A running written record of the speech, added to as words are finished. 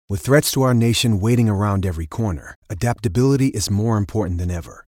With threats to our nation waiting around every corner, adaptability is more important than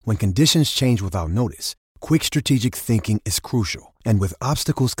ever. When conditions change without notice, quick strategic thinking is crucial. And with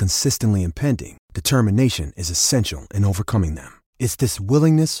obstacles consistently impending, determination is essential in overcoming them. It's this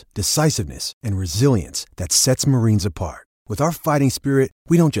willingness, decisiveness, and resilience that sets Marines apart. With our fighting spirit,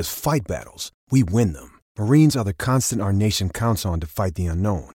 we don't just fight battles, we win them. Marines are the constant our nation counts on to fight the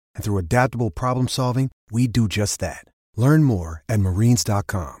unknown. And through adaptable problem solving, we do just that. Learn more at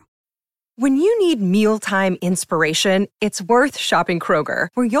marines.com. When you need mealtime inspiration, it's worth shopping Kroger,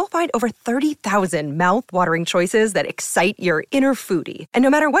 where you'll find over 30,000 mouth-watering choices that excite your inner foodie. And no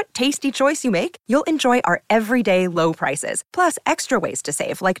matter what tasty choice you make, you'll enjoy our everyday low prices, plus extra ways to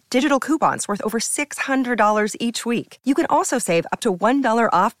save, like digital coupons worth over $600 each week. You can also save up to $1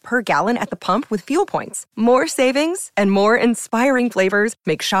 off per gallon at the pump with fuel points. More savings and more inspiring flavors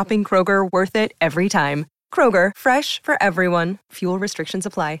make shopping Kroger worth it every time. Kroger, fresh for everyone. Fuel restrictions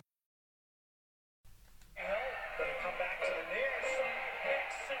apply.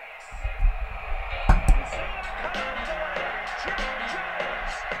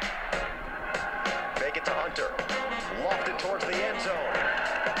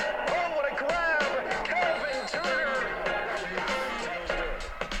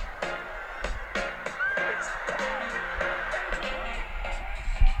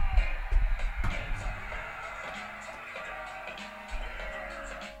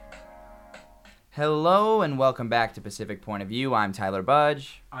 Hello and welcome back to Pacific Point of View. I'm Tyler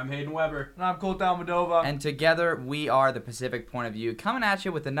Budge. I'm Hayden Weber. And I'm Colt Almadova. And together we are the Pacific Point of View, coming at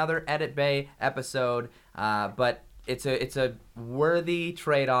you with another Edit Bay episode. But it's a worthy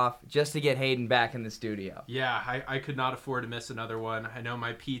trade-off just to get Hayden back in the studio. Yeah, I could not afford to miss another one. I know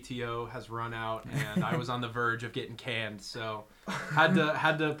my PTO has run out, and I was on the verge of getting canned, so had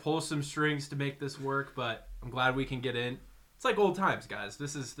to pull some strings to make this work. But I'm glad we can get in. It's like old times, guys.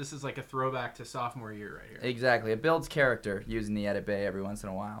 This is like a throwback to sophomore year right here. Exactly. It builds character using the Edit Bay every once in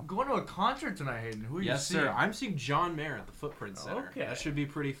a while. Going to a concert tonight, Hayden. Who are you seeing? Yes, sir. I'm seeing John Mayer at the Footprint Center. Okay. That should be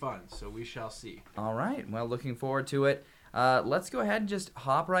pretty fun, so we shall see. All right. Well, looking forward to it. Let's go ahead and just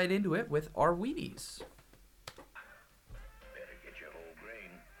hop right into it with our Wheaties. Better get your whole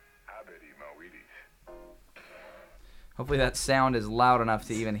grain. I bet eat my Wheaties. Hopefully that sound is loud enough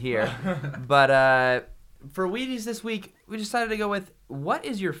to even hear. But for Wheaties this week, we decided to go with, what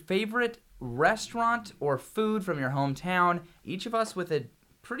is your favorite restaurant or food from your hometown? Each of us with a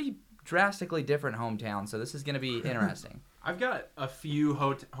pretty drastically different hometown, so this is going to be interesting. I've got a few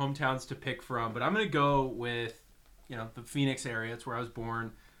hometowns to pick from, but I'm going to go with, the Phoenix area. It's where I was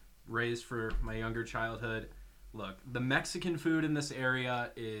born, raised for my younger childhood. Look, the Mexican food in this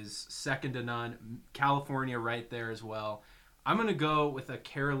area is second to none. California right there as well. I'm going to go with a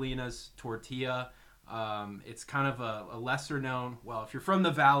Carolina's tortilla. It's kind of a lesser known, well, if you're from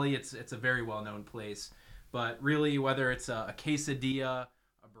the Valley, it's a very well-known place. But really, whether it's a quesadilla,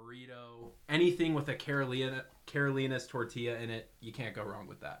 a burrito, anything with a Carolina's tortilla in it, you can't go wrong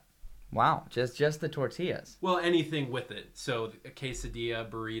with that. Wow, just the tortillas. Well, anything with it. So a quesadilla,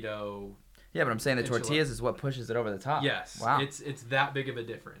 burrito. Yeah, but I'm saying the tortillas is what pushes it over the top. Yes. Wow. It's that big of a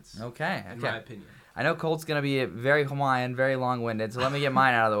difference. Okay. In my opinion. I know Colt's going to be very Hawaiian, very long-winded, so let me get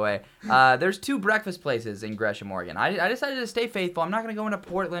mine out of the way. There's two breakfast places in Gresham, Oregon. I decided to stay faithful. I'm not going to go into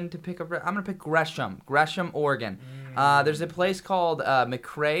Portland to pick up. I'm going to pick Gresham, Oregon. There's a place called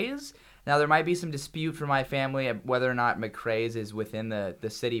McRae's. Now, there might be some dispute for my family whether or not McRae's is within the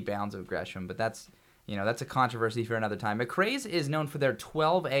city bounds of Gresham, but that's a controversy for another time. McRae's is known for their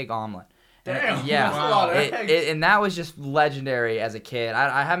 12-egg omelet. Damn, yeah, that's a lot of eggs. And that was just legendary as a kid.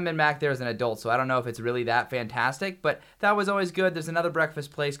 I haven't been back there as an adult, so I don't know if it's really that fantastic, but that was always good. There's another breakfast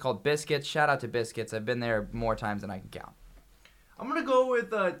place called Biscuits. Shout out to Biscuits. I've been there more times than I can count. I'm going to go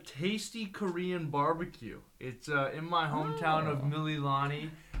with Tasty Korean Barbecue. It's in my hometown of Mililani.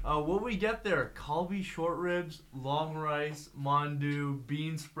 What we get there? Kalbi short ribs, long rice, mandu,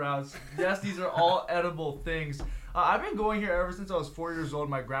 bean sprouts. Yes, these are all edible things. I've been going here ever since I was 4 years old.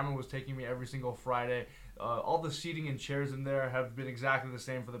 My grandma was taking me every single Friday. All the seating and chairs in there have been exactly the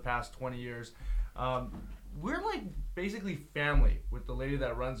same for the past 20 years. We're like basically family with the lady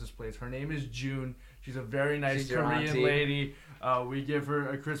that runs this place. Her name is June. She's a very nice Korean lady. We give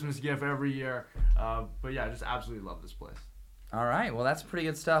her a Christmas gift every year. But yeah, I just absolutely love this place. All right, well, that's pretty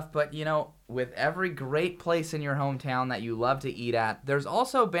good stuff. But, with every great place in your hometown that you love to eat at, there's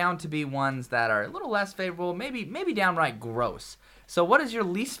also bound to be ones that are a little less favorable, maybe downright gross. So what is your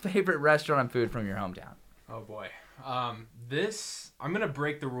least favorite restaurant and food from your hometown? Oh, boy. I'm going to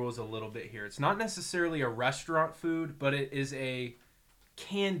break the rules a little bit here. It's not necessarily a restaurant food, but it is a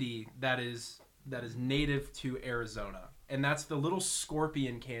candy that is native to Arizona. and that's the little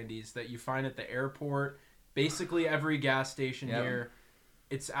scorpion candies that you find at the airport, basically every gas station here.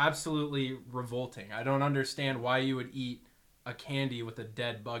 It's absolutely revolting. I don't understand why you would eat a candy with a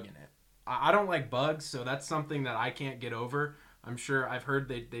dead bug in it. I don't like bugs, so that's something that I can't get over. I'm sure I've heard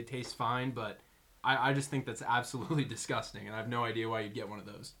they taste fine, but I just think that's absolutely disgusting, and I have no idea why you'd get one of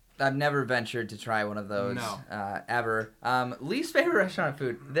those. I've never ventured to try one of those ever. Least favorite restaurant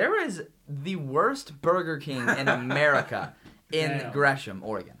food. There is the worst Burger King in America in Gresham,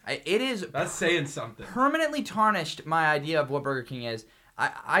 Oregon. That's saying something. Permanently tarnished my idea of what Burger King is.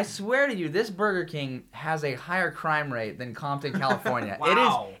 I swear to you, this Burger King has a higher crime rate than Compton, California.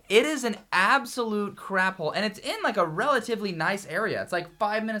 Wow. It is an absolute crap hole, and it's in like a relatively nice area. It's like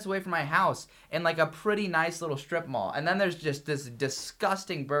 5 minutes away from my house in like a pretty nice little strip mall. And then there's just this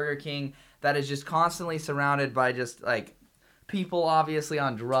disgusting Burger King that is just constantly surrounded by just like people obviously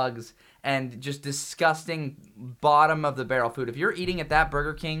on drugs and just disgusting bottom of the barrel food. If you're eating at that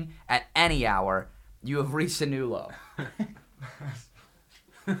Burger King at any hour, you have reached a new low.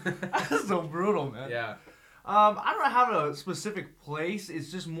 That's so brutal, man. Yeah. I don't have a specific place.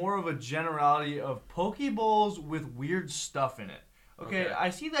 It's just more of a generality of poke bowls with weird stuff in it. Okay,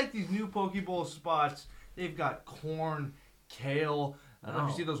 I see like these new poke bowl spots. They've got corn, kale. I don't know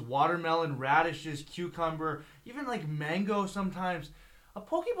if you see those watermelon, radishes, cucumber, even like mango sometimes. A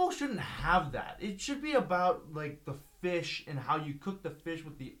poke bowl shouldn't have that. It should be about like the fish and how you cook the fish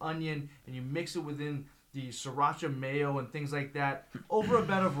with the onion and you mix it within the sriracha mayo and things like that over a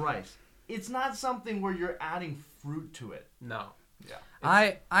bed of rice. It's not something where you're adding fruit to it. No. Yeah.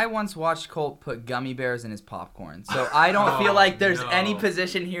 I once watched Colt put gummy bears in his popcorn, so I don't feel like there's any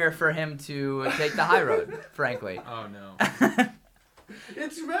position here for him to take the high road, frankly. Oh, no.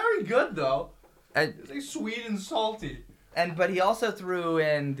 It's very good, though. It's like sweet and salty. But he also threw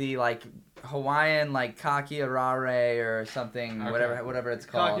in the like Hawaiian like kakirare or something, whatever it's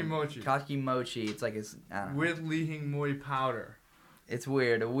called. Kakimochi. It's like I don't know. With lihing moi powder. It's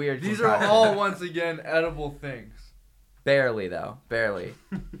weird. These are all once again edible things. Barely though. Barely.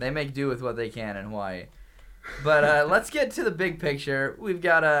 They make do with what they can in Hawaii. But let's get to the big picture. We've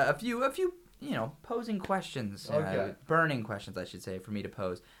got a few posing questions. Burning questions, I should say, for me to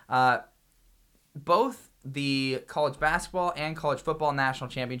pose. Both the college basketball and college football national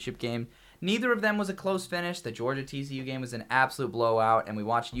championship game, neither of them was a close finish. The Georgia-TCU game was an absolute blowout, and we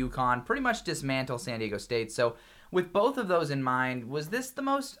watched UConn pretty much dismantle San Diego State. So with both of those in mind, was this the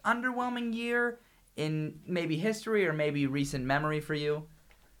most underwhelming year in maybe history or maybe recent memory for you?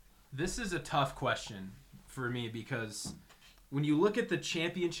 This is a tough question for me because when you look at the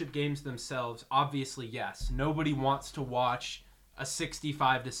championship games themselves, obviously, yes, nobody wants to watch a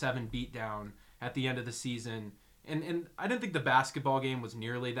 65-7 beatdown at the end of the season. And I didn't think the basketball game was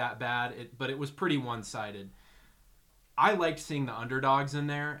nearly that bad, but it was pretty one-sided. I liked seeing the underdogs in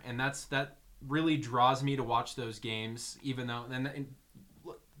there, and that really draws me to watch those games, even though and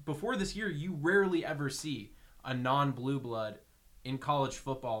before this year, you rarely ever see a non-blue blood in college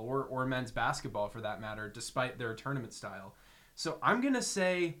football or men's basketball, for that matter, despite their tournament style. So I'm going to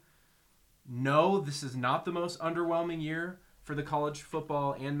say, no, this is not the most underwhelming year for the college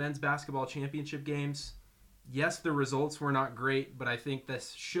football and men's basketball championship games. Yes, the results were not great, but I think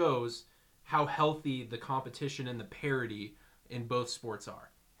this shows how healthy the competition and the parity in both sports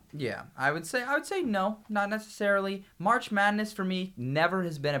are. Yeah, I would say no, not necessarily. March Madness for me never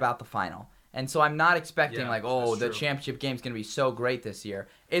has been about the final. And so I'm not expecting the championship game's going to be so great this year.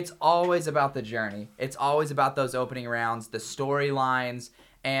 It's always about the journey. It's always about those opening rounds, the storylines.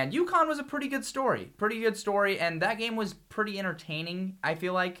 And UConn was a pretty good story. And that game was pretty entertaining, I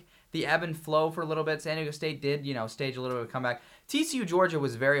feel like. The ebb and flow for a little bit. San Diego State did, stage a little bit of a comeback. TCU Georgia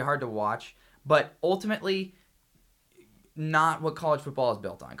was very hard to watch, but ultimately not what college football is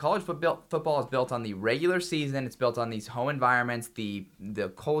built on. College football is built on the regular season. It's built on these home environments, the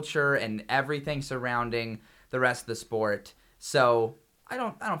culture, and everything surrounding the rest of the sport. So I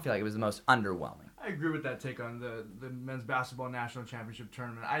don't feel like it was the most underwhelming. I agree with that take on the men's basketball national championship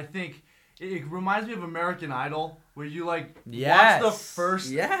tournament. I think it reminds me of American Idol, where you watch the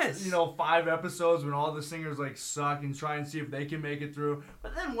first 5 episodes when all the singers suck and try and see if they can make it through.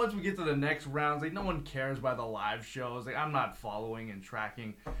 But then once we get to the next rounds, no one cares by the live shows. I'm not following and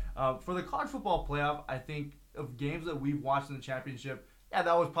tracking. For the college football playoff, I think of games that we've watched in the championship, that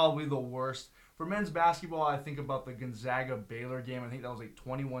was probably the worst. For men's basketball, I think about the Gonzaga-Baylor game. I think that was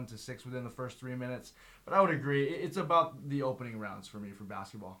 21-6 within the first 3 minutes. But I would agree, it's about the opening rounds for me for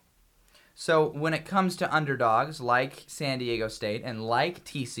basketball. So when it comes to underdogs like San Diego State and like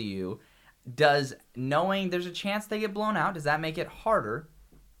TCU, does knowing there's a chance they get blown out, does that make it harder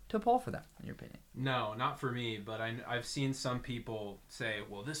to poll for them, in your opinion? No, not for me, but I've seen some people say,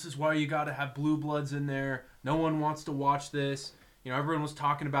 well, this is why you got to have blue bloods in there. No one wants to watch this. Everyone was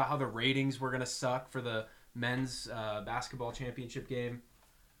talking about how the ratings were going to suck for the men's basketball championship game.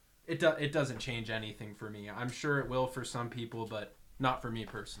 It doesn't change anything for me. I'm sure it will for some people, but not for me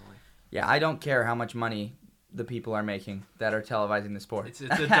personally. Yeah, I don't care how much money the people are making that are televising the sport. It's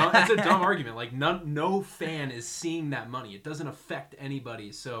a dumb argument. Like no fan is seeing that money. It doesn't affect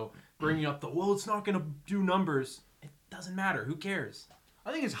anybody. So bringing up it's not going to do numbers. It doesn't matter. Who cares?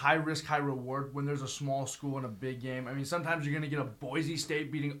 I think it's high risk, high reward when there's a small school in a big game. I mean, sometimes you're going to get a Boise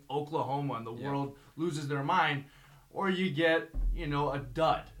State beating Oklahoma and the world loses their mind. Or you get, a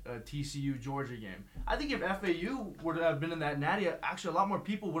dud, a TCU Georgia game. I think if FAU would have been in that natty, actually a lot more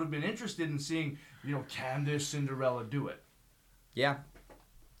people would have been interested in seeing, can this Cinderella do it? Yeah,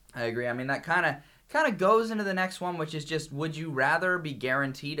 I agree. I mean, that kind of goes into the next one, which is just, would you rather be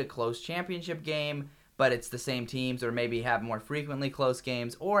guaranteed a close championship game, but it's the same teams, or maybe have more frequently close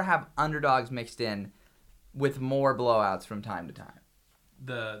games, or have underdogs mixed in with more blowouts from time to time?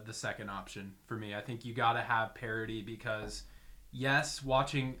 The second option for me. I think you got to have parity because, yes,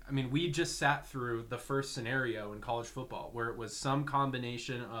 we just sat through the first scenario in college football where it was some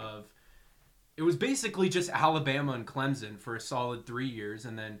combination of, it was basically just Alabama and Clemson for a solid 3 years,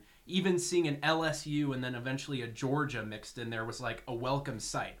 and then even seeing an LSU and then eventually a Georgia mixed in there was like a welcome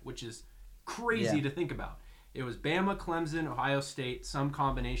sight, which is crazy to think about. It was Bama, Clemson, Ohio State, some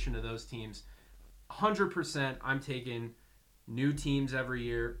combination of those teams. 100% I'm taking new teams every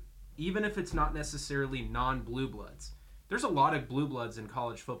year, even if it's not necessarily non-blue bloods. There's a lot of blue bloods in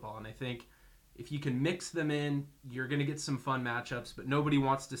college football, and I think if you can mix them in, you're going to get some fun matchups, but nobody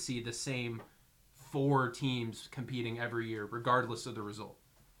wants to see the same 4 teams competing every year, regardless of the result.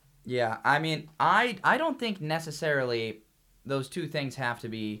 Yeah, I mean, I don't think necessarily those two things have to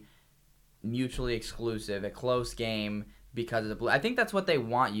be mutually exclusive. A close game because of the blue. I think that's what they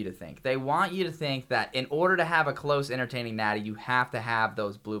want you to think. They want you to think that in order to have a close, entertaining natty, you have to have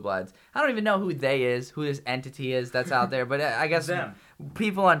those blue bloods. I don't even know who this entity is that's out there, but I guess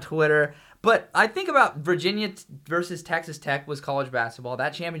people on Twitter. But I think about Virginia versus Texas Tech was college basketball.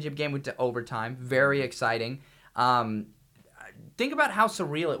 That championship game went to overtime. Very exciting. Think about how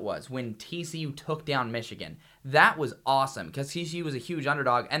surreal it was when TCU took down Michigan. That was awesome because TCU was a huge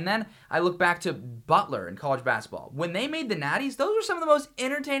underdog. And then I look back to Butler in college basketball. When they made the natties, those were some of the most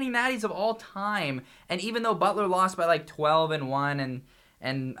entertaining natties of all time. And even though Butler lost by like 12-1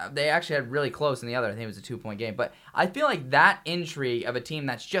 and they actually had really close in the other, I think it was a 2-point game. But I feel like that intrigue of a team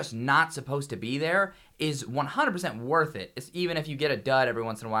that's just not supposed to be there is 100% worth it. It's even if you get a dud every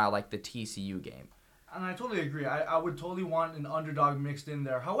once in a while like the TCU game. And I totally agree. I would totally want an underdog mixed in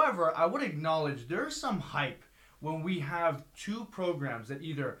there. However, I would acknowledge there's some hype when we have two programs that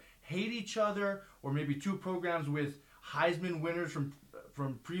either hate each other or maybe two programs with Heisman winners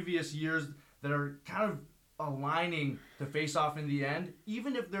from previous years that are kind of aligning to face off in the end,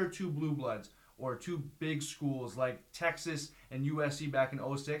 even if they're two blue bloods or two big schools like Texas and USC back in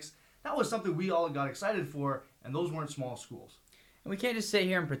 2006. That was something we all got excited for, and those weren't small schools. And we can't just sit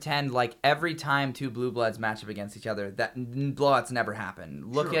here and pretend like every time two blue bloods match up against each other, that blowouts never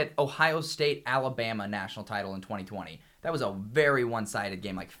happen. Look at Ohio State, Alabama national title in 2020. That was a very one-sided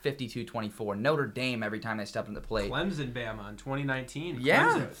game, like 52-24. Notre Dame every time they stepped in the plate. Clemson, Bama in 2019. Yeah.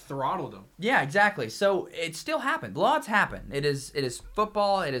 Clemson throttled them. Yeah, exactly. So it still happened. Blowouts happen. It is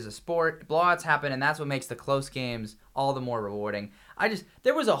football. It is a sport. Blowouts happen, and that's what makes the close games all the more rewarding.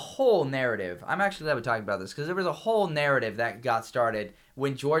 There was a whole narrative. I'm actually glad we're talking about this because there was a whole narrative that got started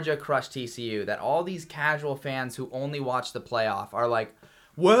when Georgia crushed TCU that all these casual fans who only watch the playoff are like,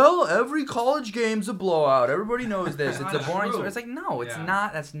 well, every college game's a blowout. Everybody knows this. It's a boring sport. It's like, no, it's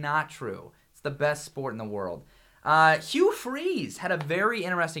not. That's not true. It's the best sport in the world. Hugh Freeze had a very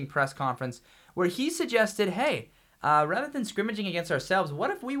interesting press conference where he suggested, hey, rather than scrimmaging against ourselves,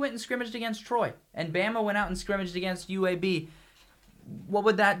 what if we went and scrimmaged against Troy and Bama went out and scrimmaged against UAB? What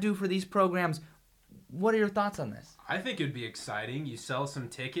would that do for these programs? What are your thoughts on this? I think it'd be exciting. You sell some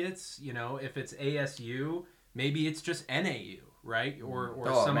tickets. If it's ASU, maybe it's just NAU, right? Or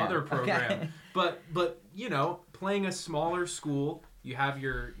some other program. Okay. But playing a smaller school, you have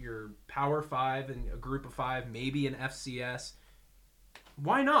your Power 5 and a group of 5, maybe an FCS.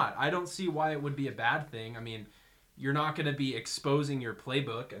 Why not? I don't see why it would be a bad thing. I mean, you're not going to be exposing your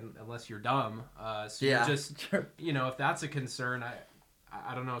playbook unless you're dumb. You're just, if that's a concern,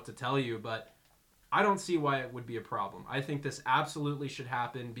 I don't know what to tell you, but I don't see why it would be a problem. I think this absolutely should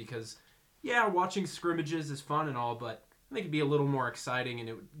happen because, watching scrimmages is fun and all, but I think it'd be a little more exciting and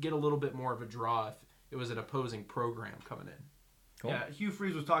it would get a little bit more of a draw if it was an opposing program coming in. Cool. Yeah, Hugh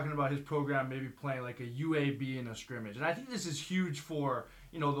Freeze was talking about his program maybe playing like a UAB in a scrimmage. And I think this is huge for,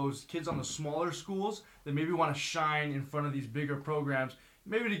 those kids on the smaller schools that maybe want to shine in front of these bigger programs,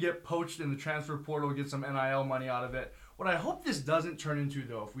 maybe to get poached in the transfer portal, get some NIL money out of it. What I hope this doesn't turn into,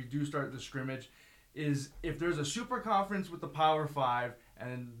 though, if we do start the scrimmage, is if there's a super conference with the Power 5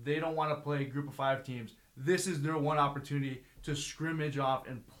 and they don't want to play group of 5 teams, this is their one opportunity to scrimmage off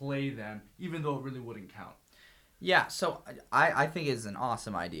and play them, even though it really wouldn't count. Yeah, so I think it's an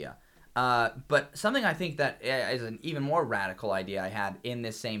awesome idea. But something I think that is an even more radical idea I had in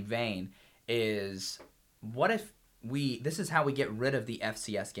this same vein is, what if this is how we get rid of the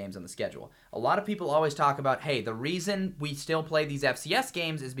FCS games on the schedule. A lot of people always talk about, hey, the reason we still play these FCS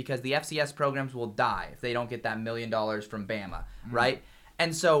games is because the FCS programs will die if they don't get that $1 million from Bama, right?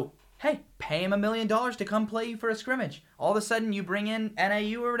 And so, hey, pay them $1 million to come play you for a scrimmage. All of a sudden, you bring in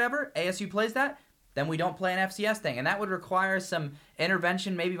NAU or whatever, ASU plays that, then we don't play an FCS thing. And that would require some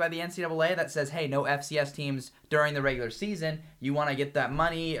intervention maybe by the NCAA that says, hey, no FCS teams during the regular season. You want to get that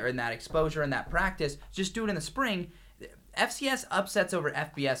money or that exposure and that practice, just do it in the spring. FCS upsets over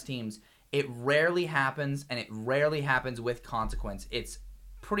FBS teams, it rarely happens, and it rarely happens with consequence. It's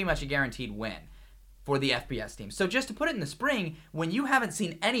pretty much a guaranteed win for the FBS team. So just to put it in the spring, when you haven't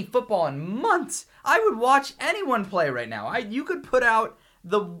seen any football in months, I would watch anyone play right now. You could put out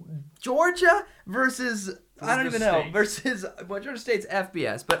the Georgia versus, I don't even know, versus Georgia State's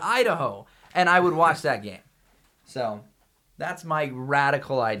FBS, but Idaho, and I would watch that game. So that's my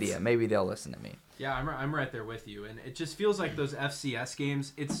radical idea. Maybe they'll listen to me. Yeah, I'm right there with you, and it just feels like those FCS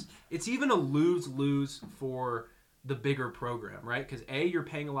games, it's even a lose-lose for the bigger program, right? Because A, you're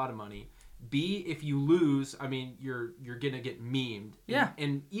paying a lot of money. B, if you lose, I mean, you're gonna get memed. Yeah.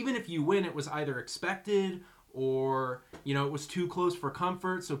 And even if you win, it was either expected or, it was too close for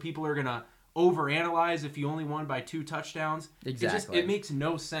comfort, so people are gonna overanalyze if you only won by 2 touchdowns. Exactly. It makes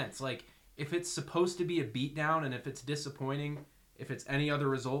no sense. Like, if it's supposed to be a beatdown and if it's disappointing, if it's any other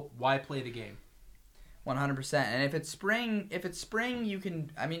result, why play the game? 100%. And if it's spring, you can,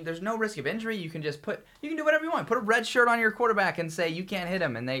 there's no risk of injury. You can just you can do whatever you want. Put a red shirt on your quarterback and say you can't hit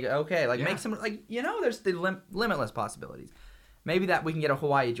him, and they go, okay, make some, there's the limitless possibilities. Maybe that we can get a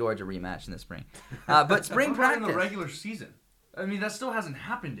Hawaii-Georgia rematch in the spring. But spring practice. In the regular season. That still hasn't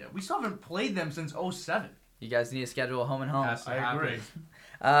happened yet. We still haven't played them since 2007. You guys need to schedule a home and home. I agree.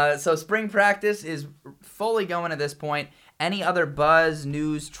 So spring practice is fully going at this point. Any other buzz,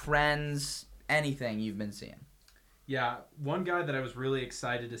 news, trends, anything you've been seeing? Yeah, one guy that I was really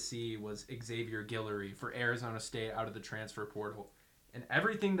excited to see was Xavier Guillory for Arizona State out of the transfer portal. And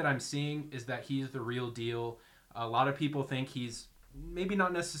everything that I'm seeing is that he's the real deal. A lot of people think he's maybe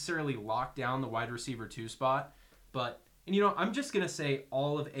not necessarily locked down the wide receiver 2 spot, but I'm just going to say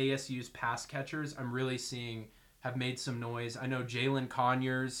all of ASU's pass catchers I'm really seeing have made some noise. I know Jalen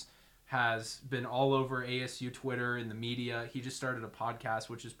Conyers has been all over ASU Twitter and the media. He just started a podcast,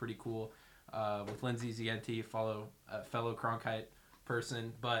 which is pretty cool, with Lindsay Zienti, fellow Cronkite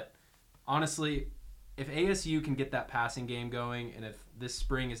person. But honestly, if ASU can get that passing game going, and if this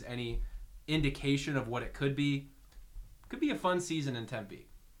spring is any indication of what it could be a fun season in Tempe.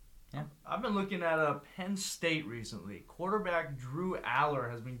 Yeah, I've been looking at Penn State recently. Quarterback Drew Aller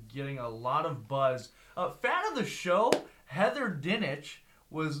has been getting a lot of buzz. Fan of the show, Heather Dinich,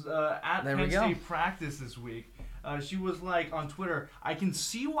 was at Penn State practice this week. She was like on Twitter, I can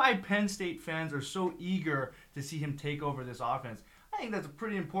see why Penn State fans are so eager to see him take over this offense. I think that's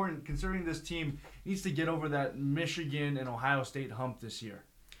pretty important considering this team needs to get over that Michigan and Ohio State hump this year.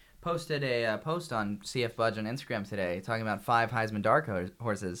 Posted a post on CF Budge on Instagram today talking about 5 Heisman dark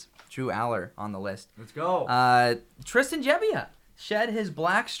horses. Drew Aller on the list. Let's go. Tristan Gebbia shed his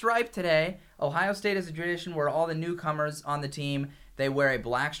black stripe today. Ohio State has a tradition where all the newcomers on the team, they wear a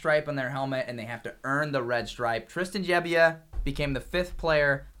black stripe on their helmet and they have to earn the red stripe. Tristan Gebbia became the 5th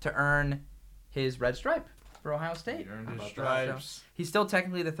player to earn his red stripe for Ohio State. He earned his stripes. So, he's still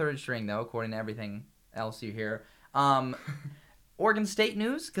technically the 3rd string, though, according to everything else you hear. Oregon State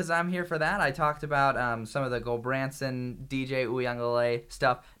news, because I'm here for that. I talked about some of the Gulbranson, DJ Uyunglele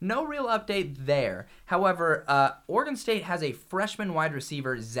stuff. No real update there. However, Oregon State has a freshman wide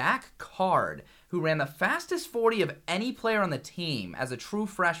receiver, Zach Card, who ran the fastest 40 of any player on the team as a true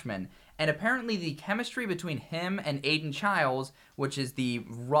freshman. And apparently the chemistry between him and Aiden Childs, which is the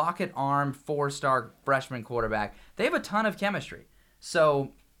rocket arm 4-star freshman quarterback, they have a ton of chemistry.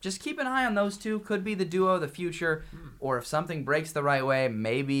 So just keep an eye on those two. Could be the duo of the future. Or if something breaks the right way,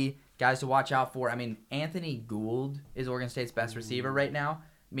 maybe guys to watch out for. Anthony Gould is Oregon State's best receiver right now,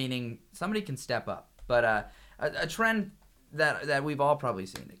 meaning somebody can step up. But a trend that we've all probably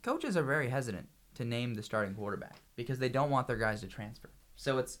seen. Coaches are very hesitant to name the starting quarterback because they don't want their guys to transfer.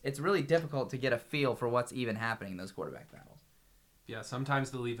 So it's really difficult to get a feel for what's even happening in those quarterback battles. Yeah,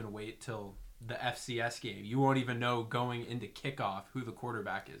 sometimes they'll even wait till the FCS game. You won't even know going into kickoff who the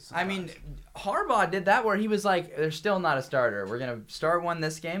quarterback is. Sometimes. I mean, Harbaugh did that where he was like, "They're still not a starter. We're gonna start one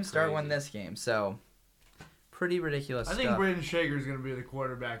this game, start one this game." So pretty ridiculous I stuff. think Braden Shaker is going to be the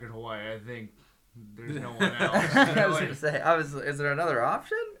quarterback in Hawaii. I think there's no one else. I was gonna say, is there another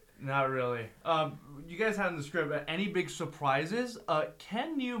option? Not really. You guys had in the script any big surprises?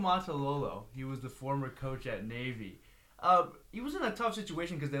 Ken Niumatalolo, he was the former coach at Navy. He was in a tough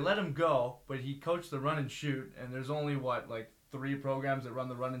situation because they let him go, but he coached the run and shoot, and there's only, 3 programs that run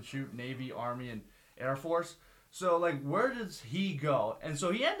the run and shoot, Navy, Army, and Air Force. So, where does he go? And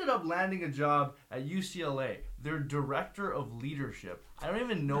so he ended up landing a job at UCLA, their director of leadership. I don't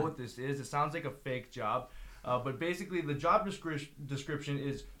even know what this is. It sounds like a fake job. But basically, the job description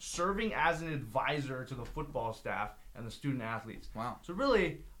is serving as an advisor to the football staff and the student athletes. Wow. So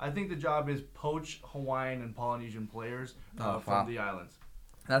really, I think the job is poach Hawaiian and Polynesian players from the islands.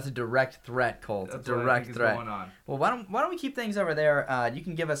 That's a direct threat, Colt. That's a direct what I think threat. is going on. Well, why don't we keep things over there? You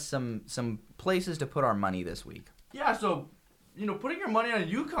can give us some places to put our money this week. Yeah, so, putting your money on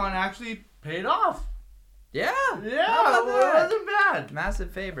UConn actually paid off. Yeah. Yeah, How about it that? wasn't bad.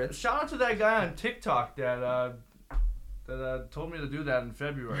 Massive favorites. Shout out to that guy on TikTok that told me to do that in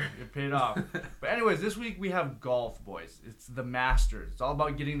February. It paid off. But anyways, this week we have golf, boys. It's the Masters. It's all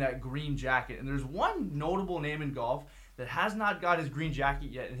about getting that green jacket. And there's one notable name in golf that has not got his green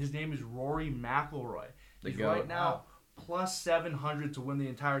jacket yet, and his name is Rory McIlroy. He's right now plus 700 to win the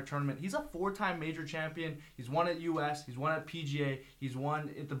entire tournament. He's a 4-time major champion. He's won at US. He's won at PGA. He's won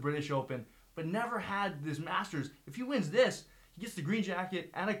at the British Open. But never had this Masters. If he wins this, he gets the green jacket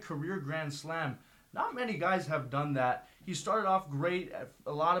and a career Grand Slam. Not many guys have done that. He started off great.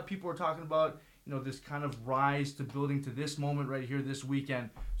 A lot of people are talking about, this kind of rise to building to this moment right here this weekend.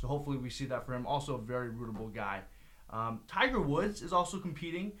 So hopefully we see that for him. Also a very rootable guy. Tiger Woods is also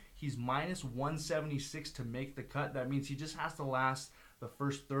competing. He's minus 176 to make the cut. That means he just has to last the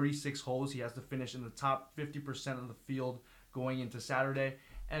first 36 holes. He has to finish in the top 50% of the field going into Saturday.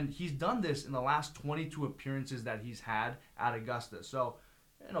 And he's done this in the last 22 appearances that he's had at Augusta. So,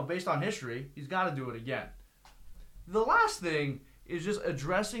 based on history, he's got to do it again. The last thing is just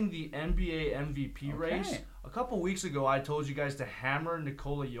addressing the NBA MVP race. A couple weeks ago, I told you guys to hammer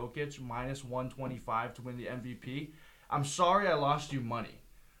Nikola Jokic minus 125 to win the MVP. I'm sorry I lost you money.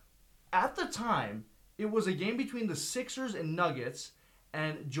 At the time, it was a game between the Sixers and Nuggets,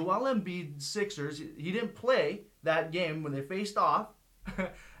 and Joel Embiid Sixers, he didn't play that game when they faced off.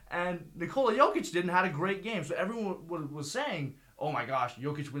 And Nikola Jokic didn't have a great game. So everyone was saying, oh my gosh,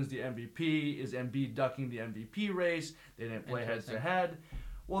 Jokic wins the MVP. Is Embiid ducking the MVP race? They didn't play head-to-head.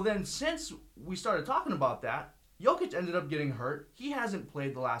 Well, then since we started talking about that, Jokic ended up getting hurt. He hasn't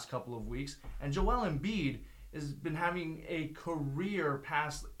played the last couple of weeks. And Joel Embiid has been having a career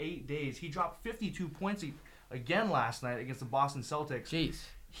past 8 days. He dropped 52 points again last night against the Boston Celtics. Jeez.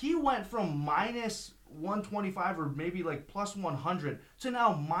 He went from minus 125 or maybe plus 100 to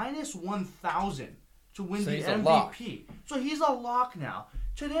now minus 1,000 to win the MVP. So he's a lock now.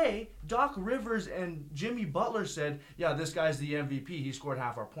 Today, Doc Rivers and Jimmy Butler said, yeah, this guy's the MVP. He scored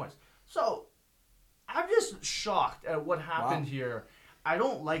half our points. So I'm just shocked at what happened here. I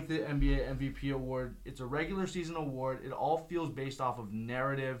don't like the NBA MVP award. It's a regular season award. It all feels based off of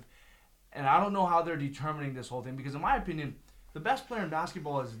narrative. And I don't know how they're determining this whole thing because, in my opinion, the best player in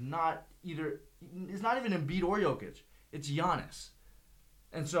basketball is not even Embiid or Jokic. It's Giannis.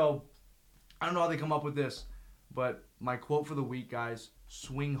 And so I don't know how they come up with this, but my quote for the week, guys,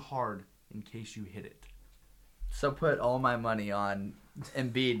 swing hard in case you hit it. So put all my money on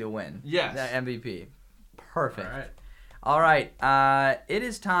Embiid to win. Yes. The MVP. Perfect. All right. It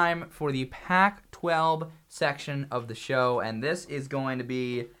is time for the Pac-12 section of the show, and this is going to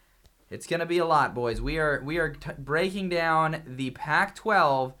be... It's going to be a lot, boys. We are breaking down the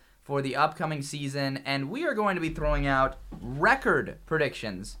Pac-12 for the upcoming season, and we are going to be throwing out record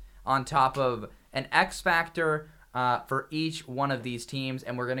predictions on top of an X Factor for each one of these teams,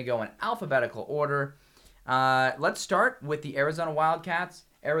 and we're going to go in alphabetical order. Let's start with the Arizona Wildcats.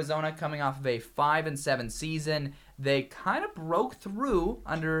 Arizona coming off of a 5-7 season. They kind of broke through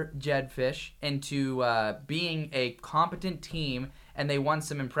under Jed Fish into being a competent team, and they won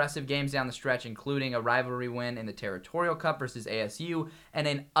some impressive games down the stretch, including a rivalry win in the Territorial Cup versus ASU and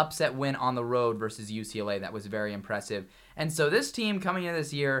an upset win on the road versus UCLA. That was very impressive. And so this team coming into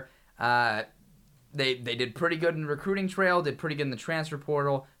this year, they did pretty good in the recruiting trail, did pretty good in the transfer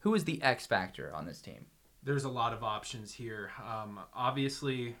portal. Who is the X factor on this team? There's a lot of options here.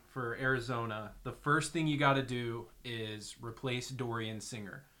 Obviously, for Arizona, the first thing you got to do is replace Dorian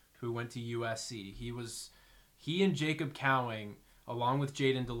Singer, who went to USC. He and Jacob Cowing, along with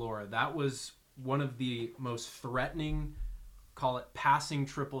Jaden Delora, that was one of the most threatening, call it passing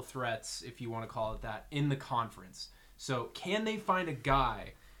triple threats, if you want to call it that, in the conference. So can they find a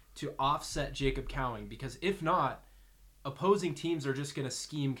guy to offset Jacob Cowing? Because if not, opposing teams are just going to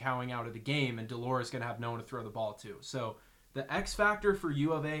scheme Cowing out of the game, and Delora's going to have no one to throw the ball to. So the X factor for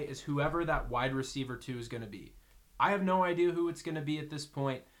U of A is whoever that wide receiver 2 is going to be. I have no idea who it's going to be at this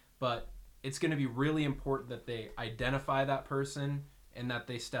point, but it's going to be really important that they identify that person and that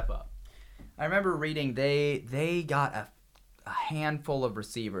they step up. I remember reading they got a handful of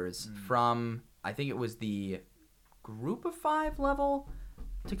receivers from, I think it was the group of 5 level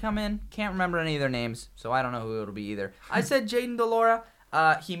to come in. Can't remember any of their names, so I don't know who it'll be either. I said Jaden Delora.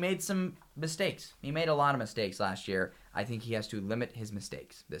 He made some mistakes. He made a lot of mistakes last year. I think he has to limit his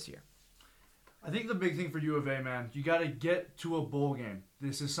mistakes this year. I think the big thing for U of A, man, you got to get to a bowl game.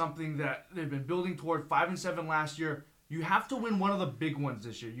 This is something that they've been building toward. 5-7 last year. You have to win one of the big ones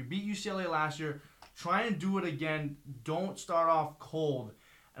this year. You beat UCLA last year. Try and do it again. Don't start off cold.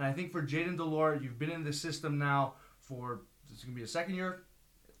 And I think for Jaden Delora, you've been in the system now for, this is going to be a second year,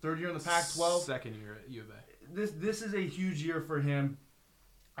 third year in the Pac-12. Second year at U of A. This is a huge year for him.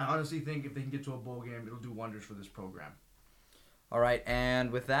 I honestly think if they can get to a bowl game, it'll do wonders for this program. All right,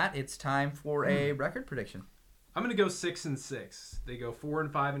 and with that, it's time for a record prediction. I'm going to go 6-6. They go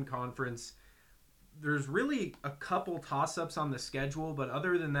 4-5 in conference. There's really a couple toss-ups on the schedule, but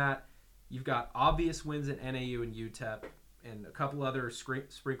other than that, you've got obvious wins at NAU and UTEP and a couple other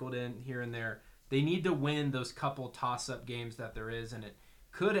sprinkled in here and there. They need to win those couple toss-up games that there is, and it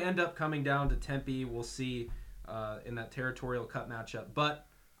could end up coming down to Tempe. We'll see in that territorial cup matchup. But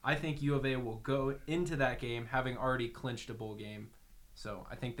I think U of A will go into that game having already clinched a bowl game. So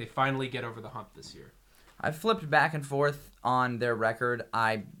I think they finally get over the hump this year. I flipped back and forth on their record.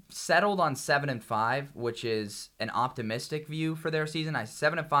 I settled on 7-5, which is an optimistic view for their season.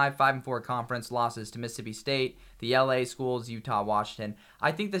 7-5, 5-4 conference losses to Mississippi State, the LA schools, Utah, Washington.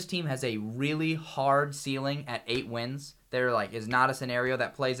 I think this team has a really hard ceiling at 8 wins. There is not a scenario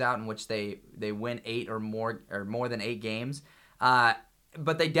that plays out in which they win 8 or more than 8 games.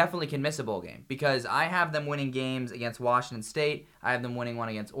 But they definitely can miss a bowl game because I have them winning games against Washington State, I have them winning one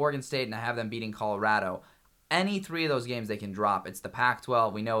against Oregon State, and I have them beating Colorado. Any 3 of those games they can drop. It's the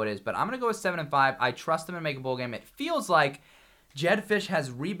Pac-12. We know it is. But I'm going to go with 7-5. I trust them to make a bowl game. It feels like Jed Fish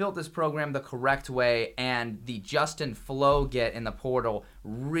has rebuilt this program the correct way, and the Justin Flo get in the portal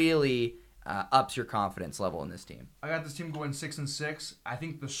really ups your confidence level in this team. I got this team going 6-6. I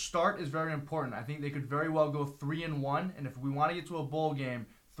think the start is very important. I think they could very well go 3-1, and if we want to get to a bowl game,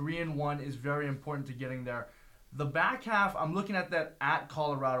 3-1 is very important to getting there. The back half, I'm looking at that at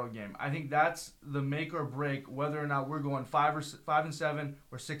Colorado game. I think that's the make or break whether or not we're going 5-7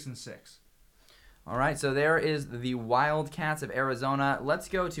 or 6-6. All right, so there is the Wildcats of Arizona. Let's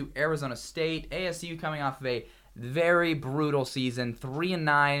go to Arizona State. ASU coming off of a very brutal season,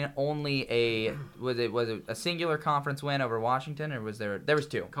 3-9. Only was it a singular conference win over Washington, or was there was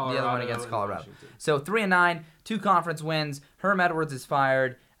 2? Colorado, the other one against Colorado. Washington. So 3-9, 2 conference wins. Herm Edwards is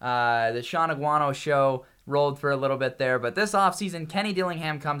fired. The Sean Aguano show rolled for a little bit there, but this offseason, Kenny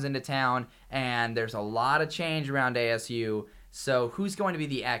Dillingham comes into town, and there's a lot of change around ASU. So who's going to be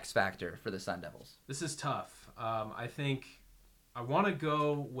the X factor for the Sun Devils? This is tough. I think I want to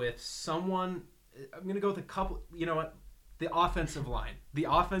go with someone. I'm going to go with a couple. You know what? The offensive line. The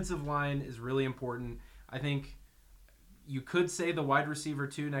offensive line is really important. I think you could say the wide receiver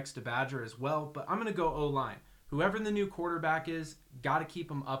 2 next to Badger as well, but I'm going to go O-line. Whoever the new quarterback is, got to keep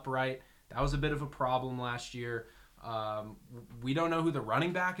him upright. That was a bit of a problem last year. We don't know who the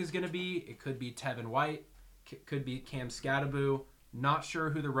running back is going to be. It could be Tevin White. Could be Cam Scadaboo. Not sure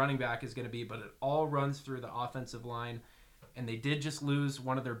who the running back is going to be, but it all runs through the offensive line. And they did just lose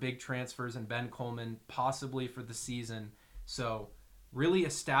one of their big transfers in Ben Coleman, possibly for the season. So really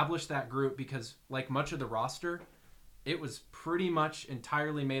establish that group because, like much of the roster, it was pretty much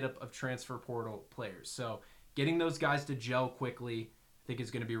entirely made up of transfer portal players. So getting those guys to gel quickly, I think is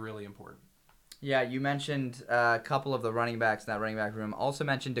going to be really important. Yeah, you mentioned a couple of the running backs in that running back room. Also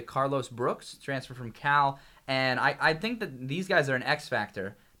mentioned DeCarlos Brooks, transfer from Cal. And I think that these guys are an X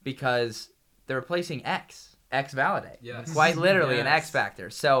factor because they're replacing X Valade. Yes. Quite literally Yes. an X factor.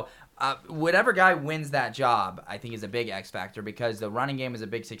 So whatever guy wins that job, I think is a big X factor because the running game is a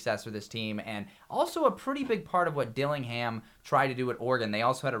big success for this team and also a pretty big part of what Dillingham tried to do at Oregon. They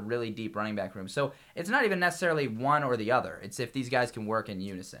also had a really deep running back room. So it's not even necessarily one or the other. It's if these guys can work in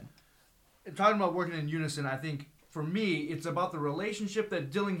unison. talking about working in unison, I think for me, it's about the relationship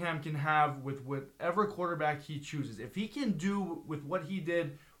that Dillingham can have with whatever quarterback he chooses. If he can do with what he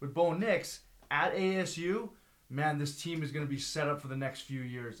did with Bo Nix at ASU, man, this team is going to be set up for the next few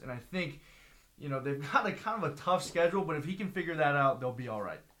years. And I think, they've got a kind of a tough schedule, but if he can figure that out, they'll be all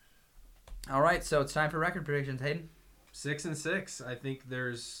right. All right, so it's time for record predictions, Hayden. 6-6. I think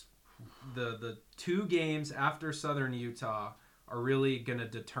there's the 2 games after Southern Utah are really going to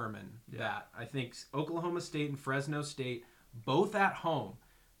determine that. I think Oklahoma State and Fresno State, both at home,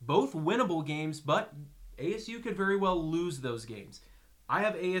 both winnable games, but ASU could very well lose those games. I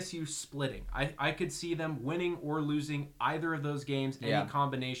have ASU splitting. I could see them winning or losing either of those games, any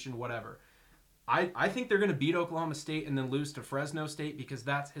combination, whatever. I think they're going to beat Oklahoma State and then lose to Fresno State because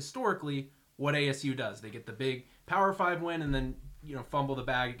that's historically what ASU does. They get the big Power 5 win and then fumble the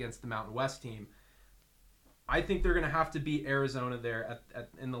bag against the Mountain West team. I think they're going to have to beat Arizona there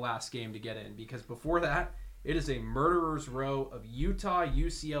in the last game to get in because before that, it is a murderer's row of Utah,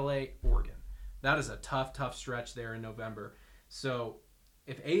 UCLA, Oregon. That is a tough stretch there in November. So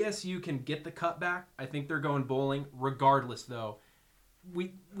if ASU can get the cutback, I think they're going bowling. Regardless, though,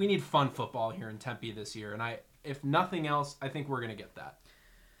 we need fun football here in Tempe this year. And if nothing else, I think we're going to get that.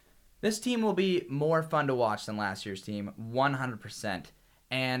 This team will be more fun to watch than last year's team, 100%.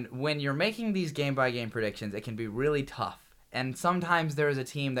 And when you're making these game-by-game predictions, it can be really tough. And sometimes there is a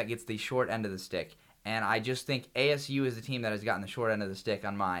team that gets the short end of the stick. And I just think ASU is the team that has gotten the short end of the stick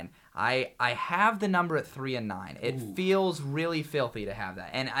on mine. I have the number at 3-9. It feels really filthy to have that.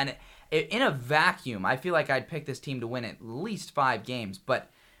 And in a vacuum, I feel like I'd pick this team to win at least 5 games.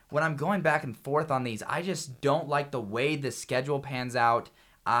 But when I'm going back and forth on these, I just don't like the way the schedule pans out.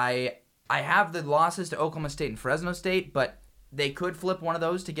 I have the losses to Oklahoma State and Fresno State, but they could flip one of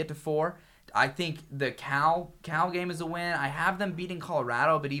those to get to 4. I think the Cal game is a win. I have them beating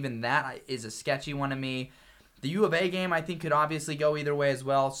Colorado, but even that is a sketchy one to me. The U of A game, I think, could obviously go either way as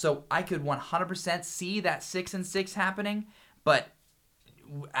well. So I could 100% see that 6-6 happening. But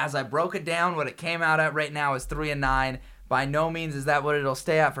as I broke it down, what it came out at right now is 3-9. By no means is that what it'll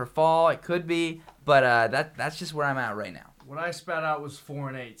stay at for fall. It could be, but that's just where I'm at right now. What I spat out was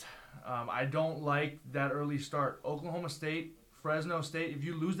 4-8. I don't like that early start. Oklahoma State, Fresno State. If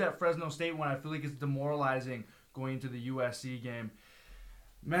you lose that Fresno State one, I feel like it's demoralizing going into the USC game.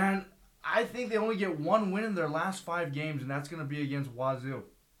 Man, I think they only get 1 win in their last 5 games, and that's going to be against Wazoo.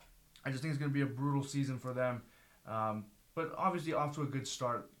 I just think it's going to be a brutal season for them. But obviously off to a good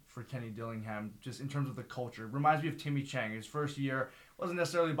start for Kenny Dillingham, just in terms of the culture. Reminds me of Timmy Chang. His first year wasn't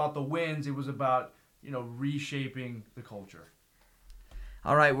necessarily about the wins. It was about, reshaping the culture.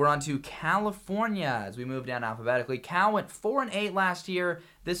 All right, we're on to California as we move down alphabetically. Cal went 4-8 last year.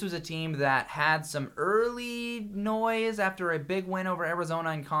 This was a team that had some early noise after a big win over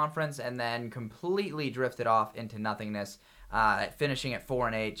Arizona in conference and then completely drifted off into nothingness, finishing at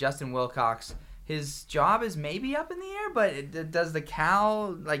 4-8. Justin Wilcox, his job is maybe up in the air, but does the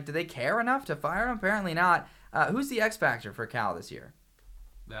Cal, do they care enough to fire him? Apparently not. Who's the X factor for Cal this year?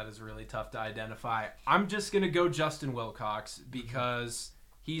 That is really tough to identify. I'm just going to go Justin Wilcox because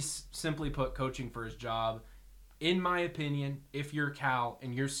he's simply put coaching for his job. In my opinion, if you're Cal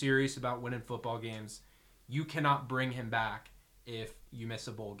and you're serious about winning football games, you cannot bring him back if you miss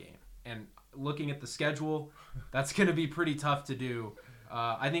a bowl game. And looking at the schedule, that's going to be pretty tough to do.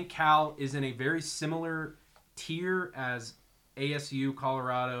 I think Cal is in a very similar tier as ASU,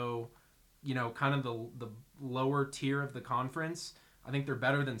 Colorado, kind of the lower tier of the conference. I think they're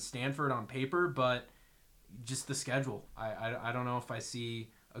better than Stanford on paper, but just the schedule. I don't know if I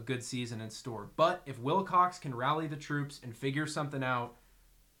see a good season in store. But if Wilcox can rally the troops and figure something out,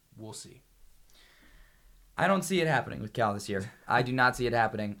 we'll see. I don't see it happening with Cal this year. I do not see it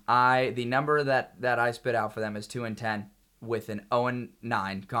happening. The number that I spit out for them is 2-10 with an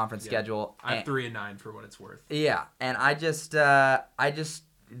 0-9 conference schedule. I'm 3-9 for what it's worth. Yeah, and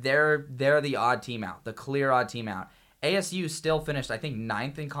they're the odd team out, the clear odd team out. ASU still finished, I think,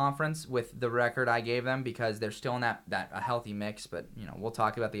 9th in conference with the record I gave them because they're still in that a healthy mix. But, we'll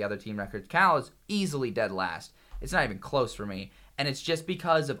talk about the other team records. Cal is easily dead last. It's not even close for me. And it's just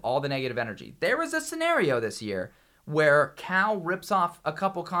because of all the negative energy. There was a scenario this year where Cal rips off a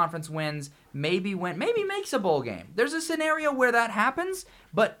couple conference wins, maybe makes a bowl game. There's a scenario where that happens,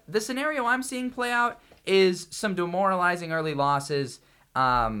 but the scenario I'm seeing play out is some demoralizing early losses,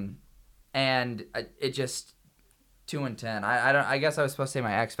 and it just 2-10. I guess I was supposed to say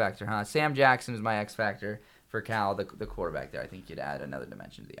my X factor, huh? Sam Jackson is my X factor for Cal, the quarterback there. I think you'd add another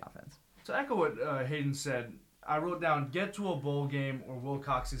dimension to the offense. To echo what Hayden said, I wrote down get to a bowl game or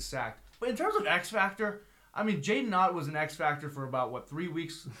Wilcox is sacked. But in terms of X factor, I mean, Jaden Ott was an X factor for about 3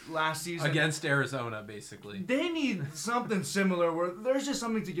 weeks last season against Arizona, basically. They need something similar where there's just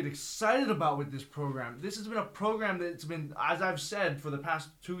something to get excited about with this program. This has been a program that's been, as I've said, for the past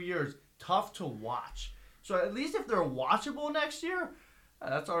 2 years, tough to watch. So at least if they're watchable next year,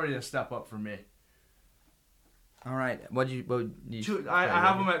 that's already a step up for me. All right. I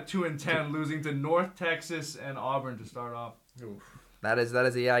have them at 2-10, losing to North Texas and Auburn to start off. Oof. That is a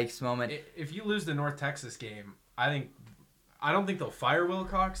yikes moment. If you lose the North Texas game, I don't think they'll fire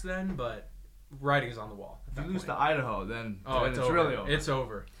Wilcox then, but writing's on the wall. If you lose to Idaho, then it's really over. It's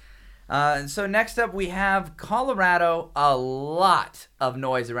over. So next up we have Colorado. A lot of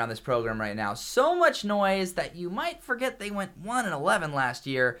noise around this program right now. So much noise that you might forget they went 1-11 last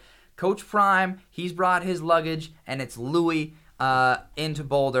year. Coach Prime, he's brought his luggage, and it's Louis into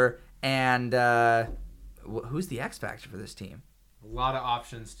Boulder. And who's the X factor for this team? A lot of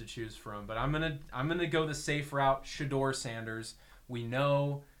options to choose from, but I'm gonna go the safe route. Shedeur Sanders. We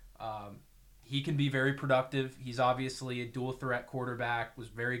know he can be very productive. He's obviously a dual threat quarterback. Was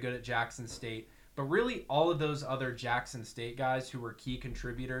very good at Jackson State, but really all of those other Jackson State guys who were key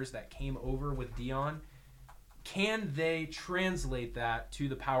contributors that came over with Dion, can they translate that to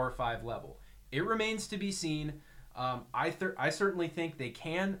the Power 5 level? It remains to be seen. I certainly think they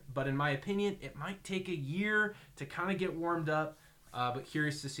can, but in my opinion, it might take a year to kind of get warmed up. But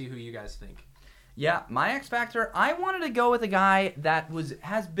curious to see who you guys think. Yeah, my X factor, I wanted to go with a guy that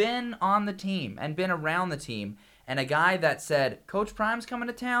has been on the team and been around the team, and a guy that said, Coach Prime's coming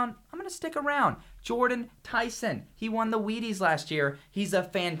to town, I'm going to stick around. Jordan Tyson, he won the Wheaties last year. He's a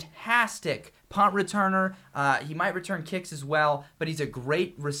fantastic punt returner. He might return kicks as well, but he's a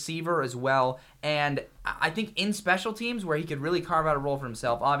great receiver as well. And I think in special teams where he could really carve out a role for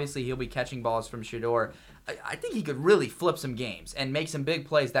himself, obviously he'll be catching balls from Shedeur. I think he could really flip some games and make some big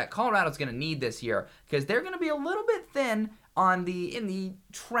plays that Colorado's going to need this year because they're going to be a little bit thin in the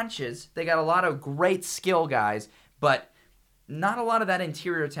trenches. They got a lot of great skill guys, but not a lot of that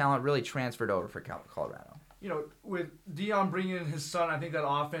interior talent really transferred over for Colorado. You know, with Dion bringing in his son, I think that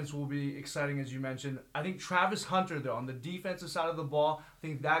offense will be exciting, as you mentioned. I think Travis Hunter, though, on the defensive side of the ball, I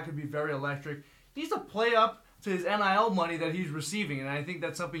think that could be very electric. He needs to play up to his NIL money that he's receiving, and I think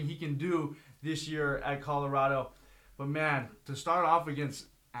that's something he can do this year at Colorado. But, man, to start off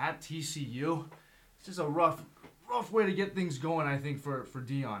at TCU, it's just a rough way to get things going, I think, for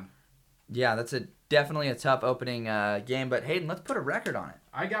Dion. Yeah, that's definitely a tough opening game. But, Hayden, let's put a record on it.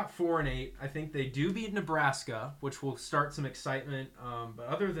 I got 4-8. I think they do beat Nebraska, which will start some excitement. But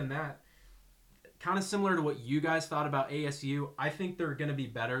other than that, kind of similar to what you guys thought about ASU, I think they're going to be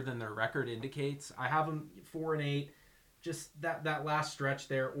better than their record indicates. I have them 4-8. Just that last stretch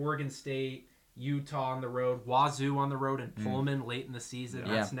there, Oregon State, Utah on the road, Wazoo on the road, and Pullman late in the season.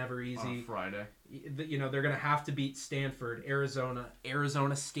 Yeah. That's never easy. On Friday. You know, they're going to have to beat Stanford,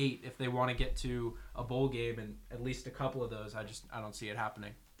 Arizona State if they want to get to a bowl game, and at least a couple of those. I don't see it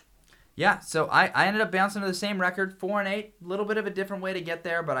happening. Yeah, so I ended up bouncing to the same record, 4-8. A little bit of a different way to get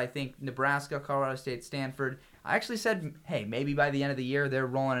there, but I think Nebraska, Colorado State, Stanford. I actually said, hey, maybe by the end of the year they're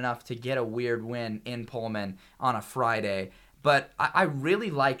rolling enough to get a weird win in Pullman on a Friday. But I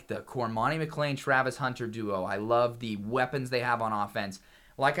really like the Cormani McClain, Travis Hunter duo. I love the weapons they have on offense.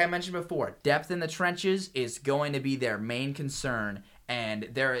 Like I mentioned before, depth in the trenches is going to be their main concern, and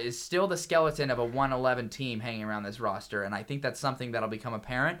there is still the skeleton of a 1-11 team hanging around this roster, and I think that's something that'll become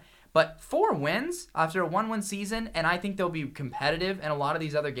apparent. But 4 wins after a 1-win season, and I think they'll be competitive in a lot of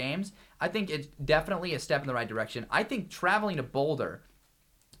these other games. I think it's definitely a step in the right direction. I think traveling to Boulder,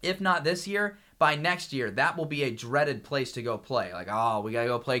 if not this year, by next year, that will be a dreaded place to go play. Like, we got to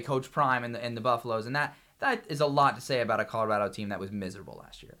go play Coach Prime and the Buffaloes, and that is a lot to say about a Colorado team that was miserable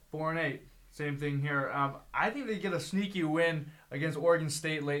last year. 4-8. Same thing here. I think they get a sneaky win against Oregon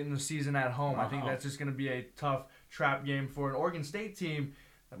State late in the season at home. I think that's just going to be a tough trap game for an Oregon State team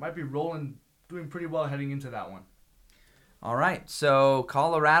that might be doing pretty well heading into that one. All right, so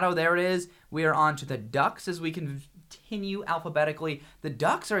Colorado, there it is. We are on to the Ducks as we continue alphabetically. The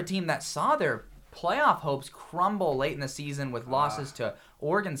Ducks are a team that saw their playoff hopes crumble late in the season with losses to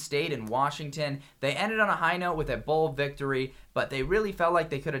Oregon State and Washington. They ended on a high note with a bowl victory, but they really felt like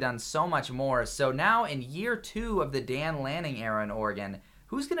they could have done so much more. So now in year 2 of the Dan Lanning era in Oregon,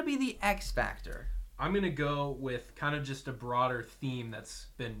 who's going to be the X factor? I'm going to go with kind of just a broader theme that's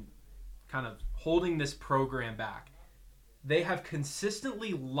been kind of holding this program back. They have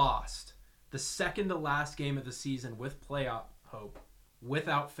consistently lost the second to last game of the season with playoff hope,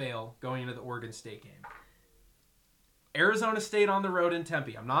 without fail, going into the Oregon State game. Arizona State on the road in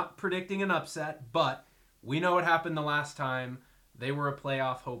Tempe. I'm not predicting an upset, but we know what happened the last time. They were a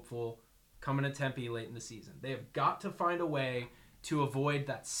playoff hopeful. coming to Tempe late in the season. They have got to find a way to avoid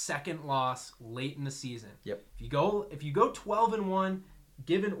that second loss late in the season. Yep. If you go 12-1,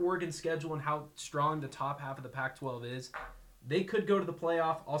 given Oregon's schedule and how strong the top half of the Pac-12 is, they could go to the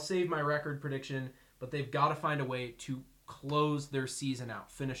playoff. I'll save my record prediction, but they've got to find a way to close their season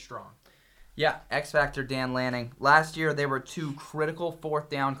out, finish strong. Yeah, X Factor Dan Lanning. Last year, there were 2 critical fourth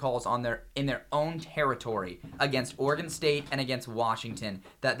down calls in their own territory against Oregon State and against Washington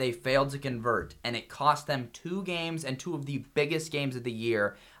that they failed to convert, and it cost them 2 games and 2 of the biggest games of the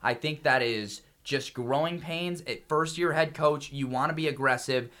year. I think that is just growing pains. At first-year head coach, you want to be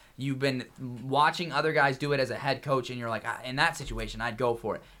aggressive. You've been watching other guys do it as a head coach, and you're like, in that situation, I'd go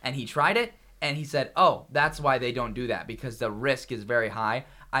for it. And he tried it, and he said, oh, that's why they don't do that, because the risk is very high.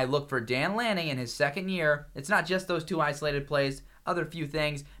 I look for Dan Lanning in his second year. It's not just those 2 isolated plays, other few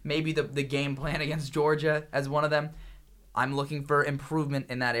things, maybe the game plan against Georgia as one of them. I'm looking for improvement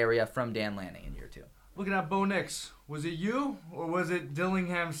in that area from Dan Lanning in year 2. Looking at Bo Nix, was it you or was it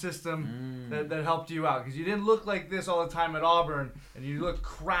Dillingham's system that helped you out? Because you didn't look like this all the time at Auburn, and you looked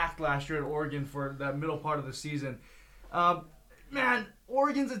cracked last year at Oregon for that middle part of the season. Man,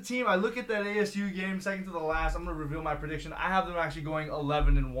 Oregon's a team. I look at that ASU game, second to the last. I'm going to reveal my prediction. I have them actually going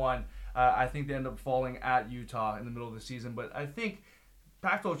 11-1. I think they end up falling at Utah in the middle of the season. But I think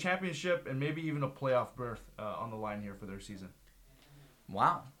Pac-12 championship and maybe even a playoff berth on the line here for their season.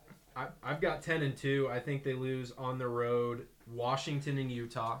 Wow. I've got 10-2. I think they lose on the road, Washington and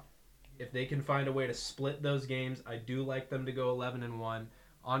Utah. If they can find a way to split those games, I do like them to go 11-1.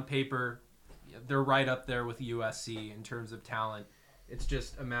 On paper, they're right up there with USC in terms of talent. It's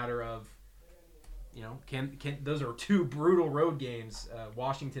just a matter of, can those are 2 brutal road games,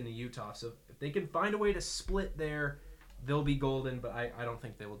 Washington and Utah. So if they can find a way to split there, they'll be golden, but I don't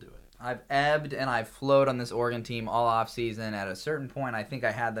think they will do it. I've ebbed and I've flowed on this Oregon team all offseason. At a certain point, I think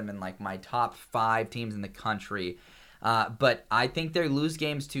I had them in my top 5 teams in the country. But I think they lose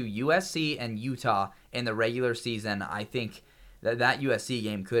games to USC and Utah in the regular season. I think that USC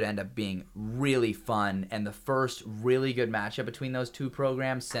game could end up being really fun and the first really good matchup between those 2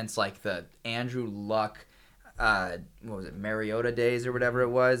 programs since the Andrew Luck, Mariota days or whatever it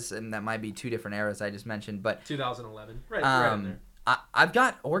was, and that might be 2 different eras I just mentioned. But 2011, right in there. I've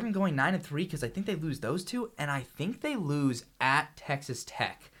got Oregon going 9-3 because I think they lose those 2, and I think they lose at Texas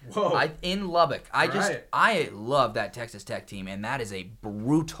Tech. Whoa! In Lubbock. Right. I love that Texas Tech team, and that is a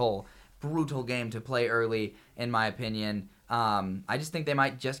brutal game to play early, in my opinion. I just think they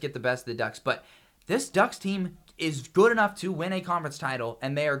might just get the best of the Ducks, but this Ducks team is good enough to win a conference title,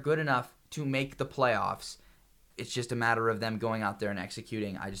 and they are good enough to make the playoffs. It's just a matter of them going out there and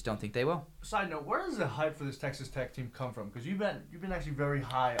executing. I just don't think they will. Side note, where does the hype for this Texas Tech team come from? Because you've been actually very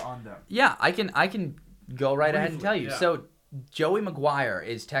high on them. Yeah, I can go right ahead and tell you. Yeah. So Joey McGuire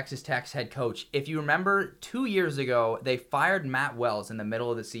is Texas Tech's head coach. If you remember, 2 years ago, they fired Matt Wells in the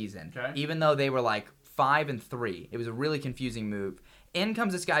middle of the season, even though they were 5-3. It was a really confusing move. In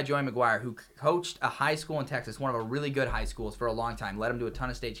comes this guy, Joey McGuire, who coached a high school in Texas, one of a really good high schools for a long time, led him to a ton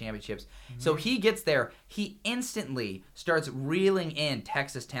of state championships. So he gets there. He instantly starts reeling in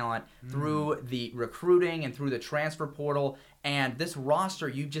Texas talent through the recruiting and through the transfer portal. And this roster,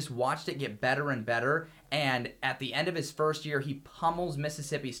 you just watched it get better and better. And at the end of his first year, he pummels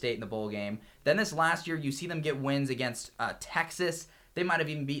Mississippi State in the bowl game. Then this last year, you see them get wins against Texas. They might have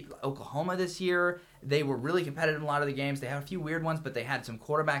even beat Oklahoma this year. They were really competitive in a lot of the games. They had a few weird ones, but they had some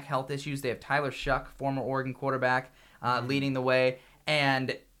quarterback health issues. They have Tyler Shuck, former Oregon quarterback, leading the way.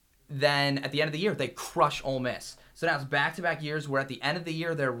 And then at the end of the year, they crush Ole Miss. So now it's back-to-back years where at the end of the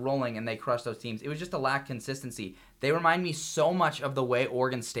year, they're rolling and they crush those teams. It was just a lack of consistency. They remind me so much of the way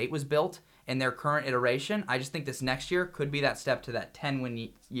Oregon State was built in their current iteration. I just think this next year could be that step to that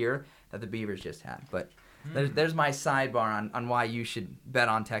 10-win year that the Beavers just had. But there's my sidebar on why you should bet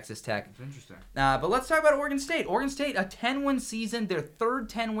on Texas Tech. That's interesting. But let's talk about Oregon State. Oregon State, a 10-win season, their third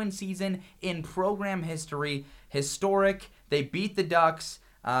 10-win season in program history. Historic. They beat the Ducks,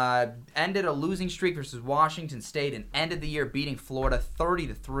 ended a losing streak versus Washington State, and ended the year beating Florida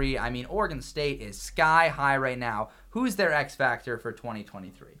 30-3. I mean, Oregon State is sky high right now. Who's their X factor for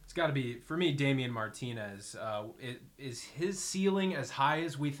 2023? It's got to be, for me, Damian Martinez. Is his ceiling as high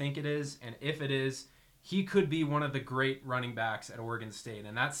as we think it is? And if it is, he could be one of the great running backs at Oregon State.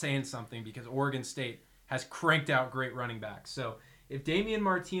 And that's saying something because Oregon State has cranked out great running backs. So if Damian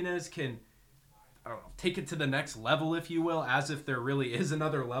Martinez can, take it to the next level, if you will, as if there really is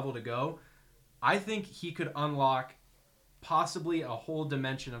another level to go, I think he could unlock possibly a whole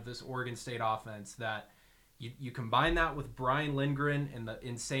dimension of this Oregon State offense that you combine that with Brian Lindgren and the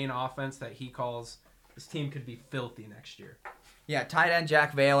insane offense that he calls, this team could be filthy next year. Yeah, tight end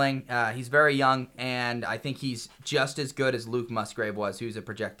Jack Veiling. He's very young, and I think he's just as good as Luke Musgrave was, who's a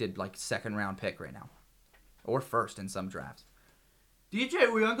projected second-round pick right now, or first in some drafts. DJ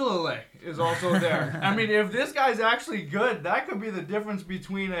Uiagalelei is also there. I mean, if this guy's actually good, that could be the difference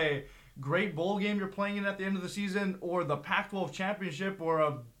between a great bowl game you're playing in at the end of the season or the Pac-12 championship or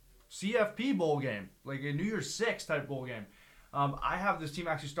a CFP bowl game, like a New Year's Six type bowl game. I have this team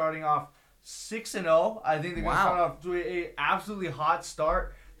actually starting off 6-0. I think they're going to start off to an absolutely hot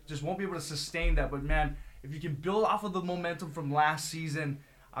start. Just won't be able to sustain that. But, man, if you can build off of the momentum from last season,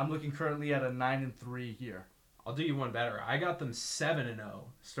 I'm looking currently at a 9-3 here. I'll do you one better. I got them 7-0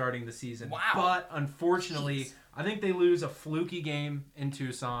 starting the season. Wow. But unfortunately, I think they lose a fluky game in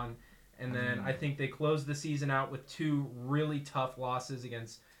Tucson. And then I think they close the season out with 2 really tough losses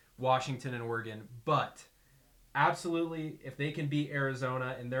against Washington and Oregon. But absolutely, if they can beat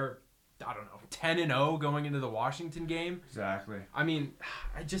Arizona and they're, 10-0 going into the Washington game. Exactly. I mean,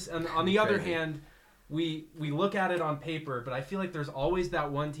 on the other hand, we look at it on paper, but I feel like there's always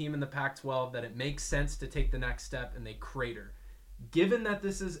that one team in the Pac-12 that it makes sense to take the next step and they crater. Given that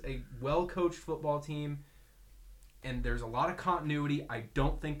this is a well-coached football team and there's a lot of continuity, I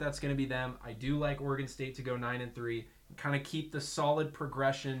don't think that's going to be them. I do like Oregon State to go 9-3 and kind of keep the solid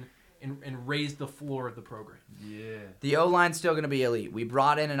progression and raise the floor of the program. Yeah. The O-line's still going to be elite. We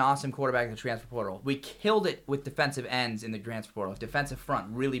brought in an awesome quarterback in the transfer portal. We killed it with defensive ends in the transfer portal. Defensive front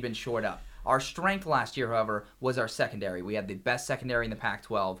really been shored up. Our strength last year, however, was our secondary. We had the best secondary in the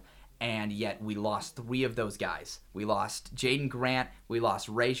Pac-12, and yet we lost 3 of those guys. We lost Jaden Grant. We lost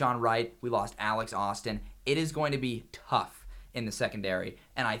Rajon Wright. We lost Alex Austin. It is going to be tough in the secondary,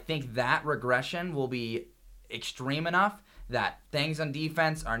 and I think that regression will be extreme enough that things on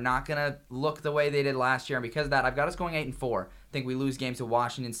defense are not going to look the way they did last year. And because of that, I've got us going 8-4. I think we lose games to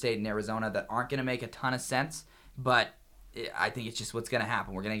Washington State and Arizona that aren't going to make a ton of sense, but I think it's just what's going to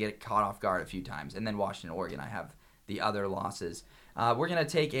happen. We're going to get caught off guard a few times. And then Washington, Oregon, I have the other losses. We're going to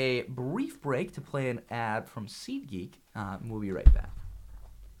take a brief break to play an ad from SeatGeek. We'll be right back.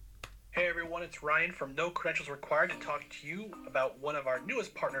 Hey everyone, it's Ryan from No Credentials Required to talk to you about one of our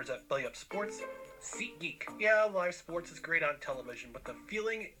newest partners at Belly Up Sports, SeatGeek. Yeah, live sports is great on television, but the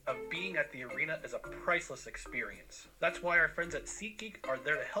feeling of being at the arena is a priceless experience. That's why our friends at SeatGeek are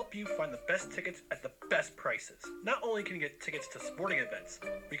there to help you find the best tickets at the best prices. Not only can you get tickets to sporting events,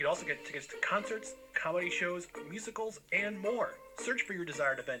 but you can also get tickets to concerts, comedy shows, musicals, and more. Search for your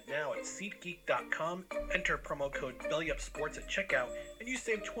desired event now at SeatGeek.com, enter promo code BellyUpSports at checkout, and you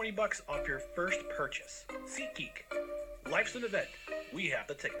save $20 off your first purchase. SeatGeek. Life's an event. We have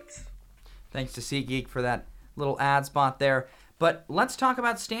the tickets. Thanks to SeatGeek for that little ad spot there. But let's talk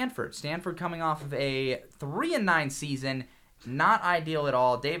about Stanford. Stanford coming off of a 3-9 season. Not ideal at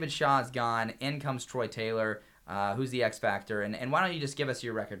all. David Shaw is gone. In comes Troy Taylor, who's the X Factor. And why don't you just give us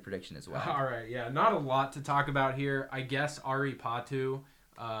your record prediction as well? All right, yeah. Not a lot to talk about here. I guess Ari Patu,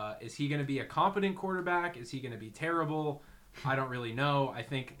 is he going to be a competent quarterback? Is he going to be terrible? I don't really know. I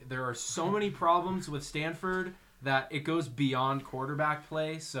think there are so many problems with Stanford that it goes beyond quarterback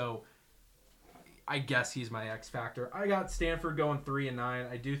play. So I guess he's my X Factor. I got Stanford going 3-9.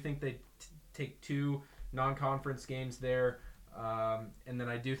 I do think they take 2 non-conference games there. And then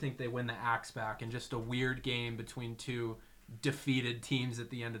I do think they win the axe back in just a weird game between 2 defeated teams at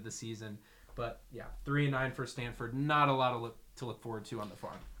the end of the season. But yeah, 3-9 for Stanford. Not a lot to look forward to on the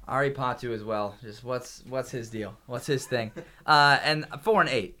farm. Ari Patu as well. Just what's his deal? What's his thing? And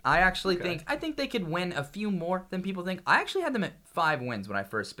 4-8. I actually think they could win a few more than people think. I actually had them at 5 wins when I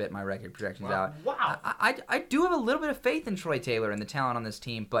first spit my record projections out. Wow. I do have a little bit of faith in Troy Taylor and the talent on this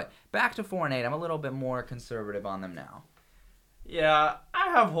team, but back to 4-8. I'm a little bit more conservative on them now. Yeah, I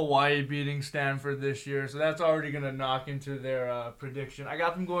have Hawaii beating Stanford this year, so that's already going to knock into their prediction. I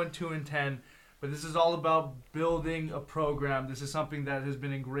got them going 2-10. But this is all about building a program. This is something that has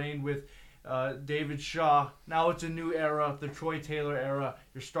been ingrained with David Shaw. Now it's a new era, the Troy Taylor era.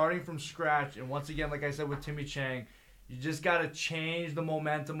 You're starting from scratch. And once again, like I said with Timmy Chang, you just got to change the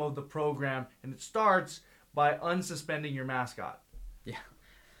momentum of the program. And it starts by unsuspending your mascot. Yeah.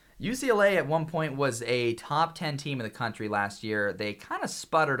 UCLA at one point was a top 10 team in the country last year. They kind of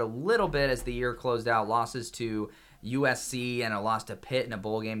sputtered a little bit as the year closed out. Losses to USC and a loss to Pitt in a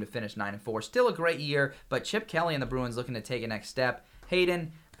bowl game to finish 9-4. Still a great year, but Chip Kelly and the Bruins looking to take a next step.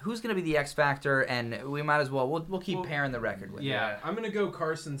 Hayden, who's going to be the X Factor? And we might as well, we'll keep pairing the record with Yeah, I'm going to go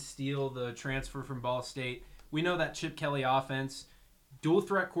Carson Steele, the transfer from Ball State. We know that Chip Kelly offense, dual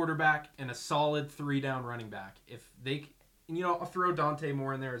threat quarterback, and a solid 3-down running back. If they, I'll throw Dante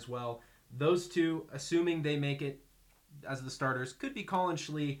Moore in there as well. Those 2, assuming they make it as the starters, could be Colin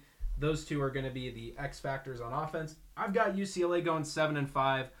Schlee. Those 2 are going to be the X factors on offense. I've got UCLA going 7-5.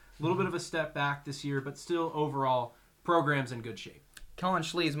 A little bit of a step back this year, but still overall, program's in good shape. Cullen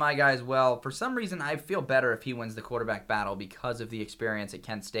Schlee's my guy as well. For some reason, I feel better if he wins the quarterback battle because of the experience at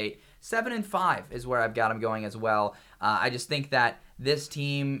Kent State. 7-5 is where I've got him going as well. I just think that this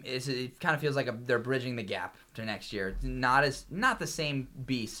team it kind of feels like they're bridging the gap to next year. Not the same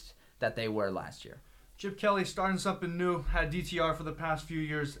beast that they were last year. Chip Kelly starting something new. Had DTR for the past few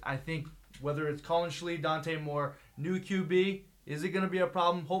years. I think whether it's Cullen Schlee, Dante Moore, new QB, is it going to be a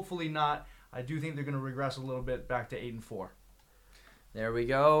problem? Hopefully not. I do think they're going to regress a little bit back to 8-4. There we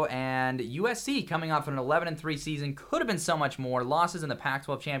go. And USC coming off an 11-3 season. Could have been so much more. Losses in the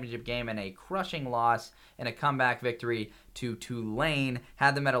Pac-12 championship game and a crushing loss and a comeback victory to Tulane.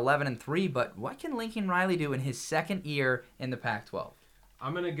 Had them at 11-3, but what can Lincoln Riley do in his second year in the Pac-12?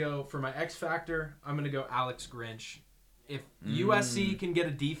 I'm going to go, for my X Factor, I'm going to go Alex Grinch. If USC can get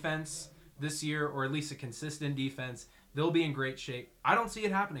a defense this year, or at least a consistent defense, they'll be in great shape. I don't see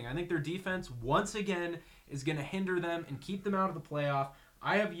it happening. I think their defense, once again, is going to hinder them and keep them out of the playoff.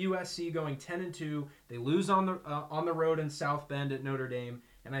 I have USC going 10-2. They lose on the road in South Bend at Notre Dame,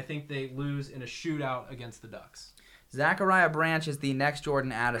 and I think they lose in a shootout against the Ducks. Zachariah Branch is the next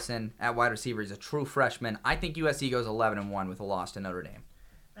Jordan Addison at wide receiver. He's a true freshman. I think USC goes 11-1 with a loss to Notre Dame.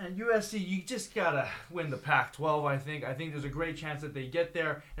 And USC, you just got to win the Pac-12, I think. I think there's a great chance that they get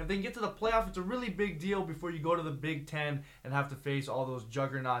there. And if they can get to the playoff, it's a really big deal before you go to the Big Ten and have to face all those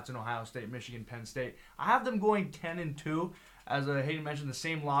juggernauts in Ohio State, Michigan, Penn State. I have them going 10-2. As Hayden mentioned, the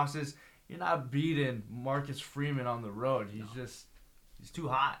same losses. You're not beating Marcus Freeman on the road. He's too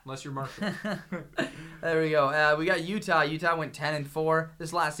hot. Unless you're Marshall. There we go. We got Utah. Utah went 10-4.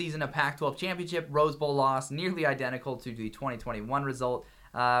 This last season, a Pac-12 championship, Rose Bowl loss, nearly identical to the 2021 result.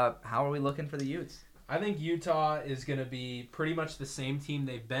 How are we looking for the Utes? I think Utah is going to be pretty much the same team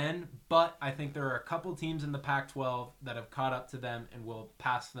they've been, but I think there are a couple teams in the Pac-12 that have caught up to them and will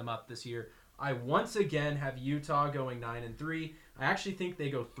pass them up this year. I once again have Utah going 9-3. I actually think they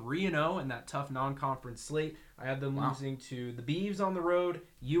go 3-0 in that tough non-conference slate. I have them losing to the Beavs on the road,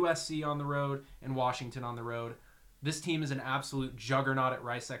 USC on the road, and Washington on the road. This team is an absolute juggernaut at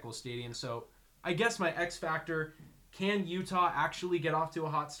Rice-Eccles Stadium, so I guess my X factor, can Utah actually get off to a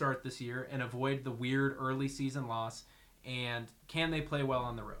hot start this year and avoid the weird early season loss, and can they play well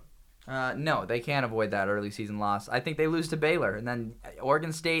on the road? No, they can't avoid that early season loss. I think they lose to Baylor, and then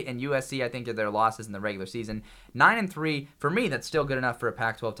Oregon State and USC, I think, are their losses in the regular season. 9-3, for me, that's still good enough for a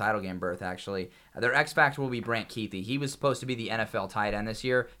Pac-12 title game berth, actually. Their X factor will be Brant Keithy. He was supposed to be the NFL tight end this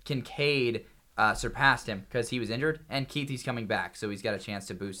year. Kincaid surpassed him because he was injured, and Keithy's coming back, so he's got a chance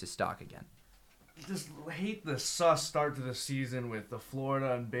to boost his stock again. Just hate the sus start to the season with the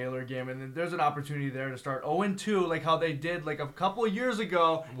Florida and Baylor game, and then there's an opportunity there to start 0-2, like how they did like a couple of years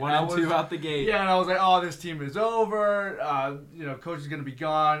ago. 1-2 out the gate. Yeah, and I was like, oh, this team is over. Coach is going to be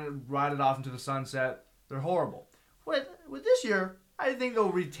gone. Ride it off into the sunset. They're horrible. With this year, I think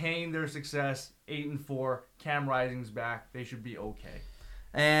they'll retain their success. 8-4. Cam Rising's back. They should be okay.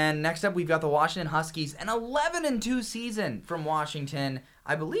 And next up, we've got the Washington Huskies, an 11-2 season from Washington.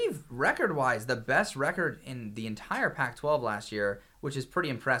 I believe, record-wise, the best record in the entire Pac-12 last year, which is pretty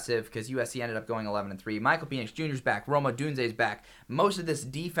impressive because USC ended up going 11-3. Michael Penix Jr.'s back. Roma Dunze's back. Most of this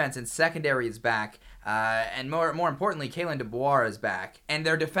defense and secondary is back. And more importantly, Kalen DeBoer is back. And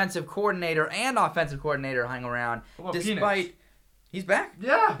their defensive coordinator and offensive coordinator hang around. What about despite Penix? He's back?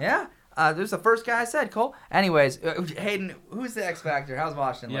 Yeah. Yeah. There's the first guy I said, Cole. Anyways, Hayden, who's the X Factor? How's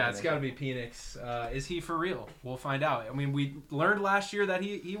Washington? Yeah, it's got to be Penix. Is he for real? We'll find out. I mean, we learned last year that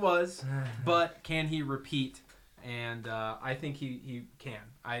he was, but can he repeat? And I think he can.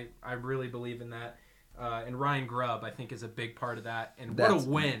 I really believe in that. And Ryan Grubb, I think, is a big part of that. And what a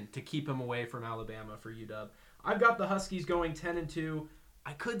win to keep him away from Alabama for UW. I've got the Huskies going 10-2.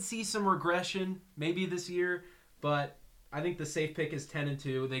 I could see some regression maybe this year, but I think the safe pick is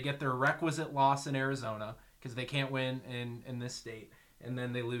 10-2. They get their requisite loss in Arizona because they can't win in this state, and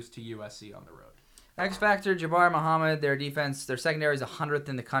then they lose to USC on the road. X Factor, Jabbar Muhammad, their defense, their secondary is 100th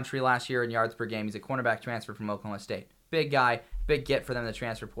in the country last year in yards per game. He's a cornerback transfer from Oklahoma State. Big guy, big get for them in the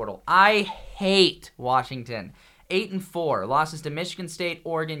transfer portal. I hate Washington. 8-4, losses to Michigan State,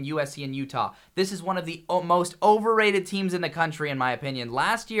 Oregon, USC, and Utah. This is one of the most overrated teams in the country, in my opinion.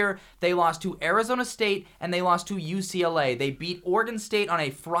 Last year, they lost to Arizona State, and they lost to UCLA. They beat Oregon State on a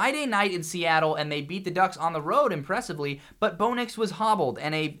Friday night in Seattle, and they beat the Ducks on the road impressively, but Bo Nix was hobbled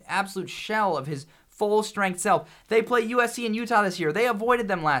and an absolute shell of his full-strength self. They play USC and Utah this year. They avoided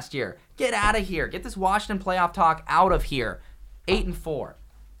them last year. Get out of here. Get this Washington playoff talk out of here. 8-4.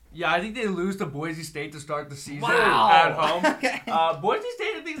 Yeah, I think they lose to Boise State to start the season Wow. at home. Boise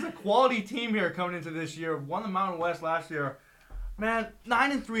State, I think think it's a quality team here coming into this year. Won the Mountain West last year. Man,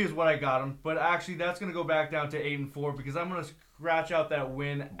 9-3 is what I got them, but actually that's going to go back down to 8-4 because I'm going to scratch out that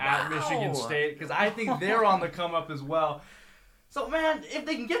win at Michigan State because I think they're on the come up as well. So, man, if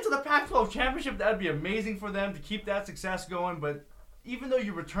they can get to the Pac-12 championship, that'd be amazing for them to keep that success going. But even though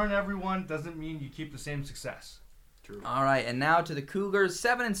you return everyone, doesn't mean you keep the same success. True. All right, and now to the Cougars.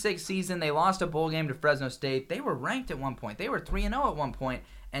 7-6 season. They lost a bowl game to Fresno State. They were ranked at one point. They were 3-0 at one point,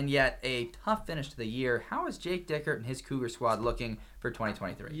 and yet a tough finish to the year. How is Jake Dickert and his Cougar squad looking for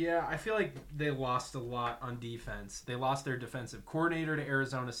 2023? Yeah, I feel like they lost a lot on defense. They lost their defensive coordinator to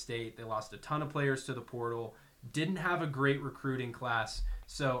Arizona State. They lost a ton of players to the portal. Didn't have a great recruiting class.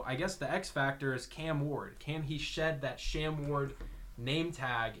 So I guess the X factor is Cam Ward. Can he shed that Sham Ward name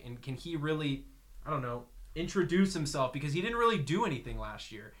tag, and can he really, introduce himself? Because he didn't really do anything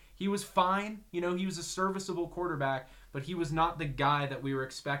last year. He was fine. He was a serviceable quarterback, but he was not the guy that we were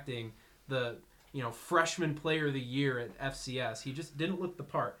expecting, the freshman player of the year at FCS. He just didn't look the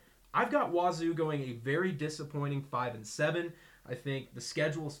part. I've got Wazoo going a very disappointing 5-7. I think the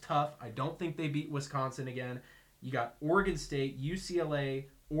schedule's tough. I don't think they beat Wisconsin again. You got Oregon State, UCLA,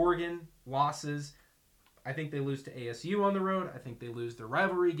 Oregon losses. I think they lose to ASU on the road. I think they lose their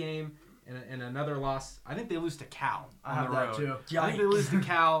rivalry game. And another loss, I think they lose to Cal on the road. Too. I think they lose to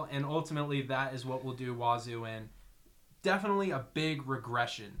Cal, and ultimately that is what will do Wazoo in. Definitely a big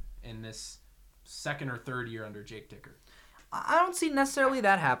regression in this second or third year under Jake Dickert. I don't see necessarily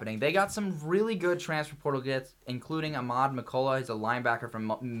that happening. They got some really good transfer portal gets, including Ahmad McCullough. He's a linebacker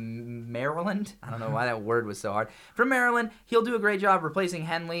from Maryland. I don't know why that word was so hard. From Maryland, he'll do a great job replacing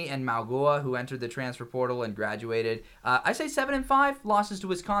Henley and Malgoa, who entered the transfer portal and graduated. I say 7-5, losses to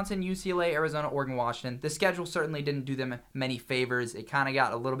Wisconsin, UCLA, Arizona, Oregon, Washington. The schedule certainly didn't do them many favors. It kind of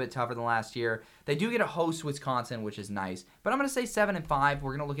got a little bit tougher than last year. They do get a host Wisconsin, which is nice. But I'm going to say 7-5.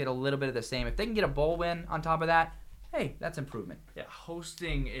 We're going to look at a little bit of the same. If they can get a bowl win on top of that, hey, that's improvement. Yeah,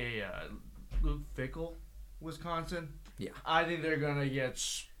 hosting a Luke Fickell, Wisconsin. Yeah. I think they're going to get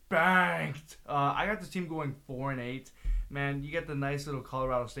spanked. I got this team going 4-8. Man, you get the nice little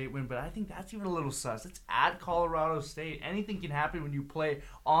Colorado State win, but I think that's even a little sus. It's at Colorado State. Anything can happen when you play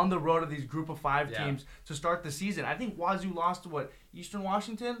on the road of these group of 5 teams to start the season. I think Wazoo lost to, Eastern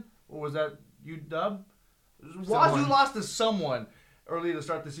Washington? Or was that UW? Wazoo lost to someone early to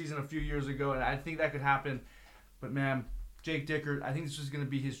start the season a few years ago, and I think that could happen. But, man, Jake Dickert, I think this is going to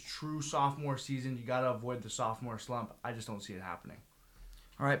be his true sophomore season. You got to avoid the sophomore slump. I just don't see it happening.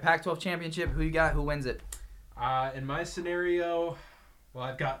 All right, Pac-12 championship. Who you got? Who wins it? In my scenario,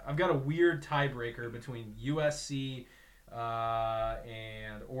 I've got a weird tiebreaker between USC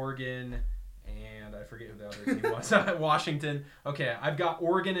and Oregon, and I forget who the other team was. Washington. Okay, I've got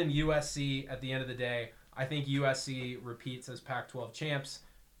Oregon and USC at the end of the day. I think USC repeats as Pac-12 champs.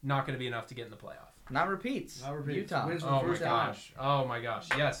 Not going to be enough to get in the playoff. Not repeats. Utah. Wins for Oh the my first time. gosh. Oh my gosh.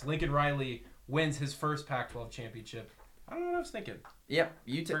 Yes, Lincoln Riley wins his first Pac-12 championship. I don't know what I was thinking. Yep,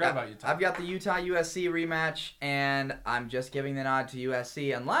 Utah. Forgot about Utah. I've got the Utah-USC rematch, and I'm just giving the nod to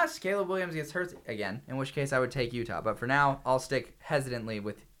USC, unless Caleb Williams gets hurt again, in which case I would take Utah. But for now, I'll stick hesitantly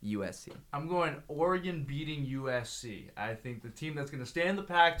with USC. I'm going Oregon beating USC. I think the team that's going to stay in the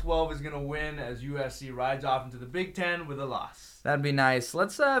Pac-12 is going to win as USC rides off into the Big Ten with a loss. That'd be nice.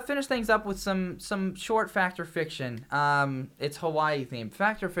 Let's finish things up with some short fact or fiction. It's Hawaii themed.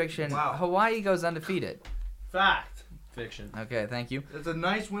 Fact or fiction, Wow. Hawaii goes undefeated. Fact. Fiction. Okay, thank you. It's a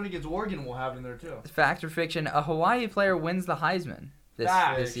nice win against Oregon we'll have in there, too. Fact or fiction, a Hawaii player wins the Heisman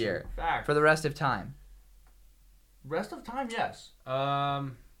this year Fact. for the rest of time. Rest of time, yes.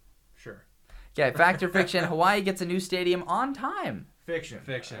 Sure. Okay, fact or fiction, Hawaii gets a new stadium on time. Fiction.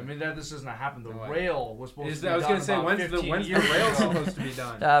 Fiction. I mean, this doesn't happen. The No way. rail was supposed to be I was done gonna say, about when's 15 the years rail ago. supposed to be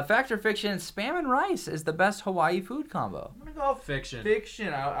done? Fact or fiction, Spam and rice is the best Hawaii food combo. I'm going to go Fiction.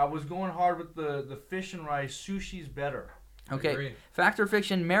 Fiction. I was going hard with the fish and rice. Sushi's better. Okay, agree. fact or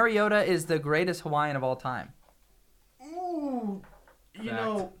fiction, Mariota is the greatest Hawaiian of all time. Ooh. You Fact.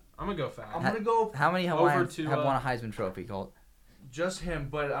 know, I'm going to go fact. I'm going to go How many Hawaiians to, have won a Heisman Trophy, Colt? just him,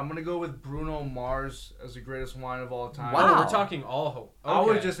 but I'm going to go with Bruno Mars as the greatest Hawaiian of all time. Wow. We're talking all I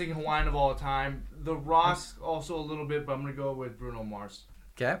was okay. just thinking Hawaiian of all time. The Rock also a little bit, but I'm going to go with Bruno Mars.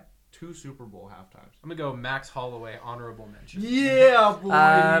 Okay. 2 Super Bowl halftimes. I'm going to go Max Holloway, honorable mention. Yeah,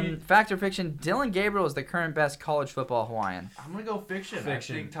 boy. Fact or fiction, Dylan Gabriel is the current best college football Hawaiian. I'm going to go fiction.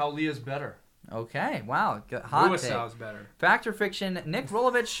 Fiction. I think Taulia's better. Okay, wow. Hot Lewis take. sounds better. Fact or fiction, Nick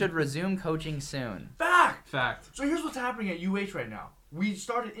Rolovich should resume coaching soon. Fact! Fact. So here's what's happening at UH right now. We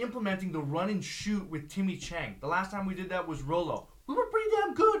started implementing the run and shoot with Timmy Chang. The last time we did that was Rolo. We were pretty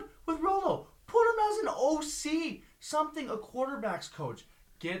damn good with Rolo. Put him as an OC, something, a quarterback's coach.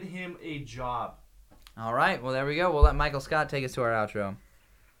 Get him a job. All right, well, there we go. We'll let Michael Scott take us to our outro.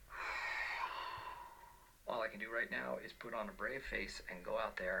 All I can do right now is put on a brave face and go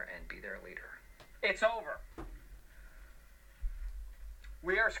out there and be their leader. It's over.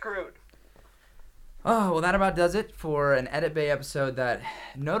 We are screwed. Oh, well, that about does it for an Edit Bay episode that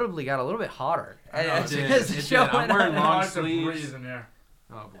notably got a little bit hotter. It did. I'm wearing long It's a sleeves. breeze in here.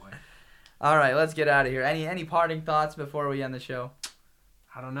 Oh boy. All right, let's get out of here. Any parting thoughts before we end the show?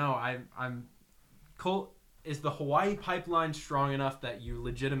 I don't know. I'm Colt, is the Hawaii pipeline strong enough that you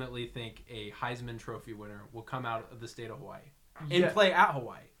legitimately think a Heisman Trophy winner will come out of the state of Hawaii and play at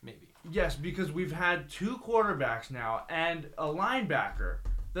Hawaii, maybe? Yes, because we've had 2 quarterbacks now and a linebacker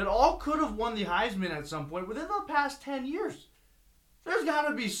that all could have won the Heisman at some point within the past 10 years. There's got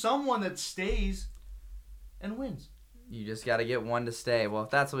to be someone that stays and wins. You just got to get one to stay. Well, if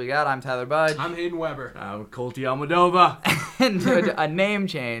that's what we got, I'm Tyler Budge. I'm Hayden Weber. I'm Colty Almadova. And a name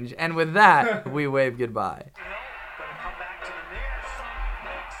change. And with that, we wave goodbye. Gonna come back to the near side.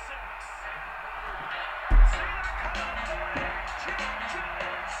 Makes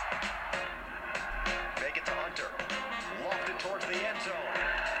 6. Make it to Hunter. Lofted towards the end zone.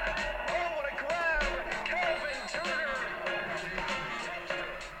 Oh, what a grab! Calvin Turner!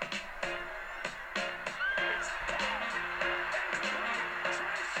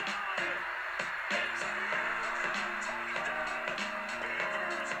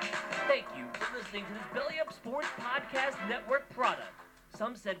 Thank you for listening to this Belly Up Sports Podcast Network product.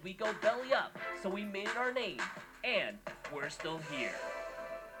 Some said we go belly up, so we made it our name, and we're still here.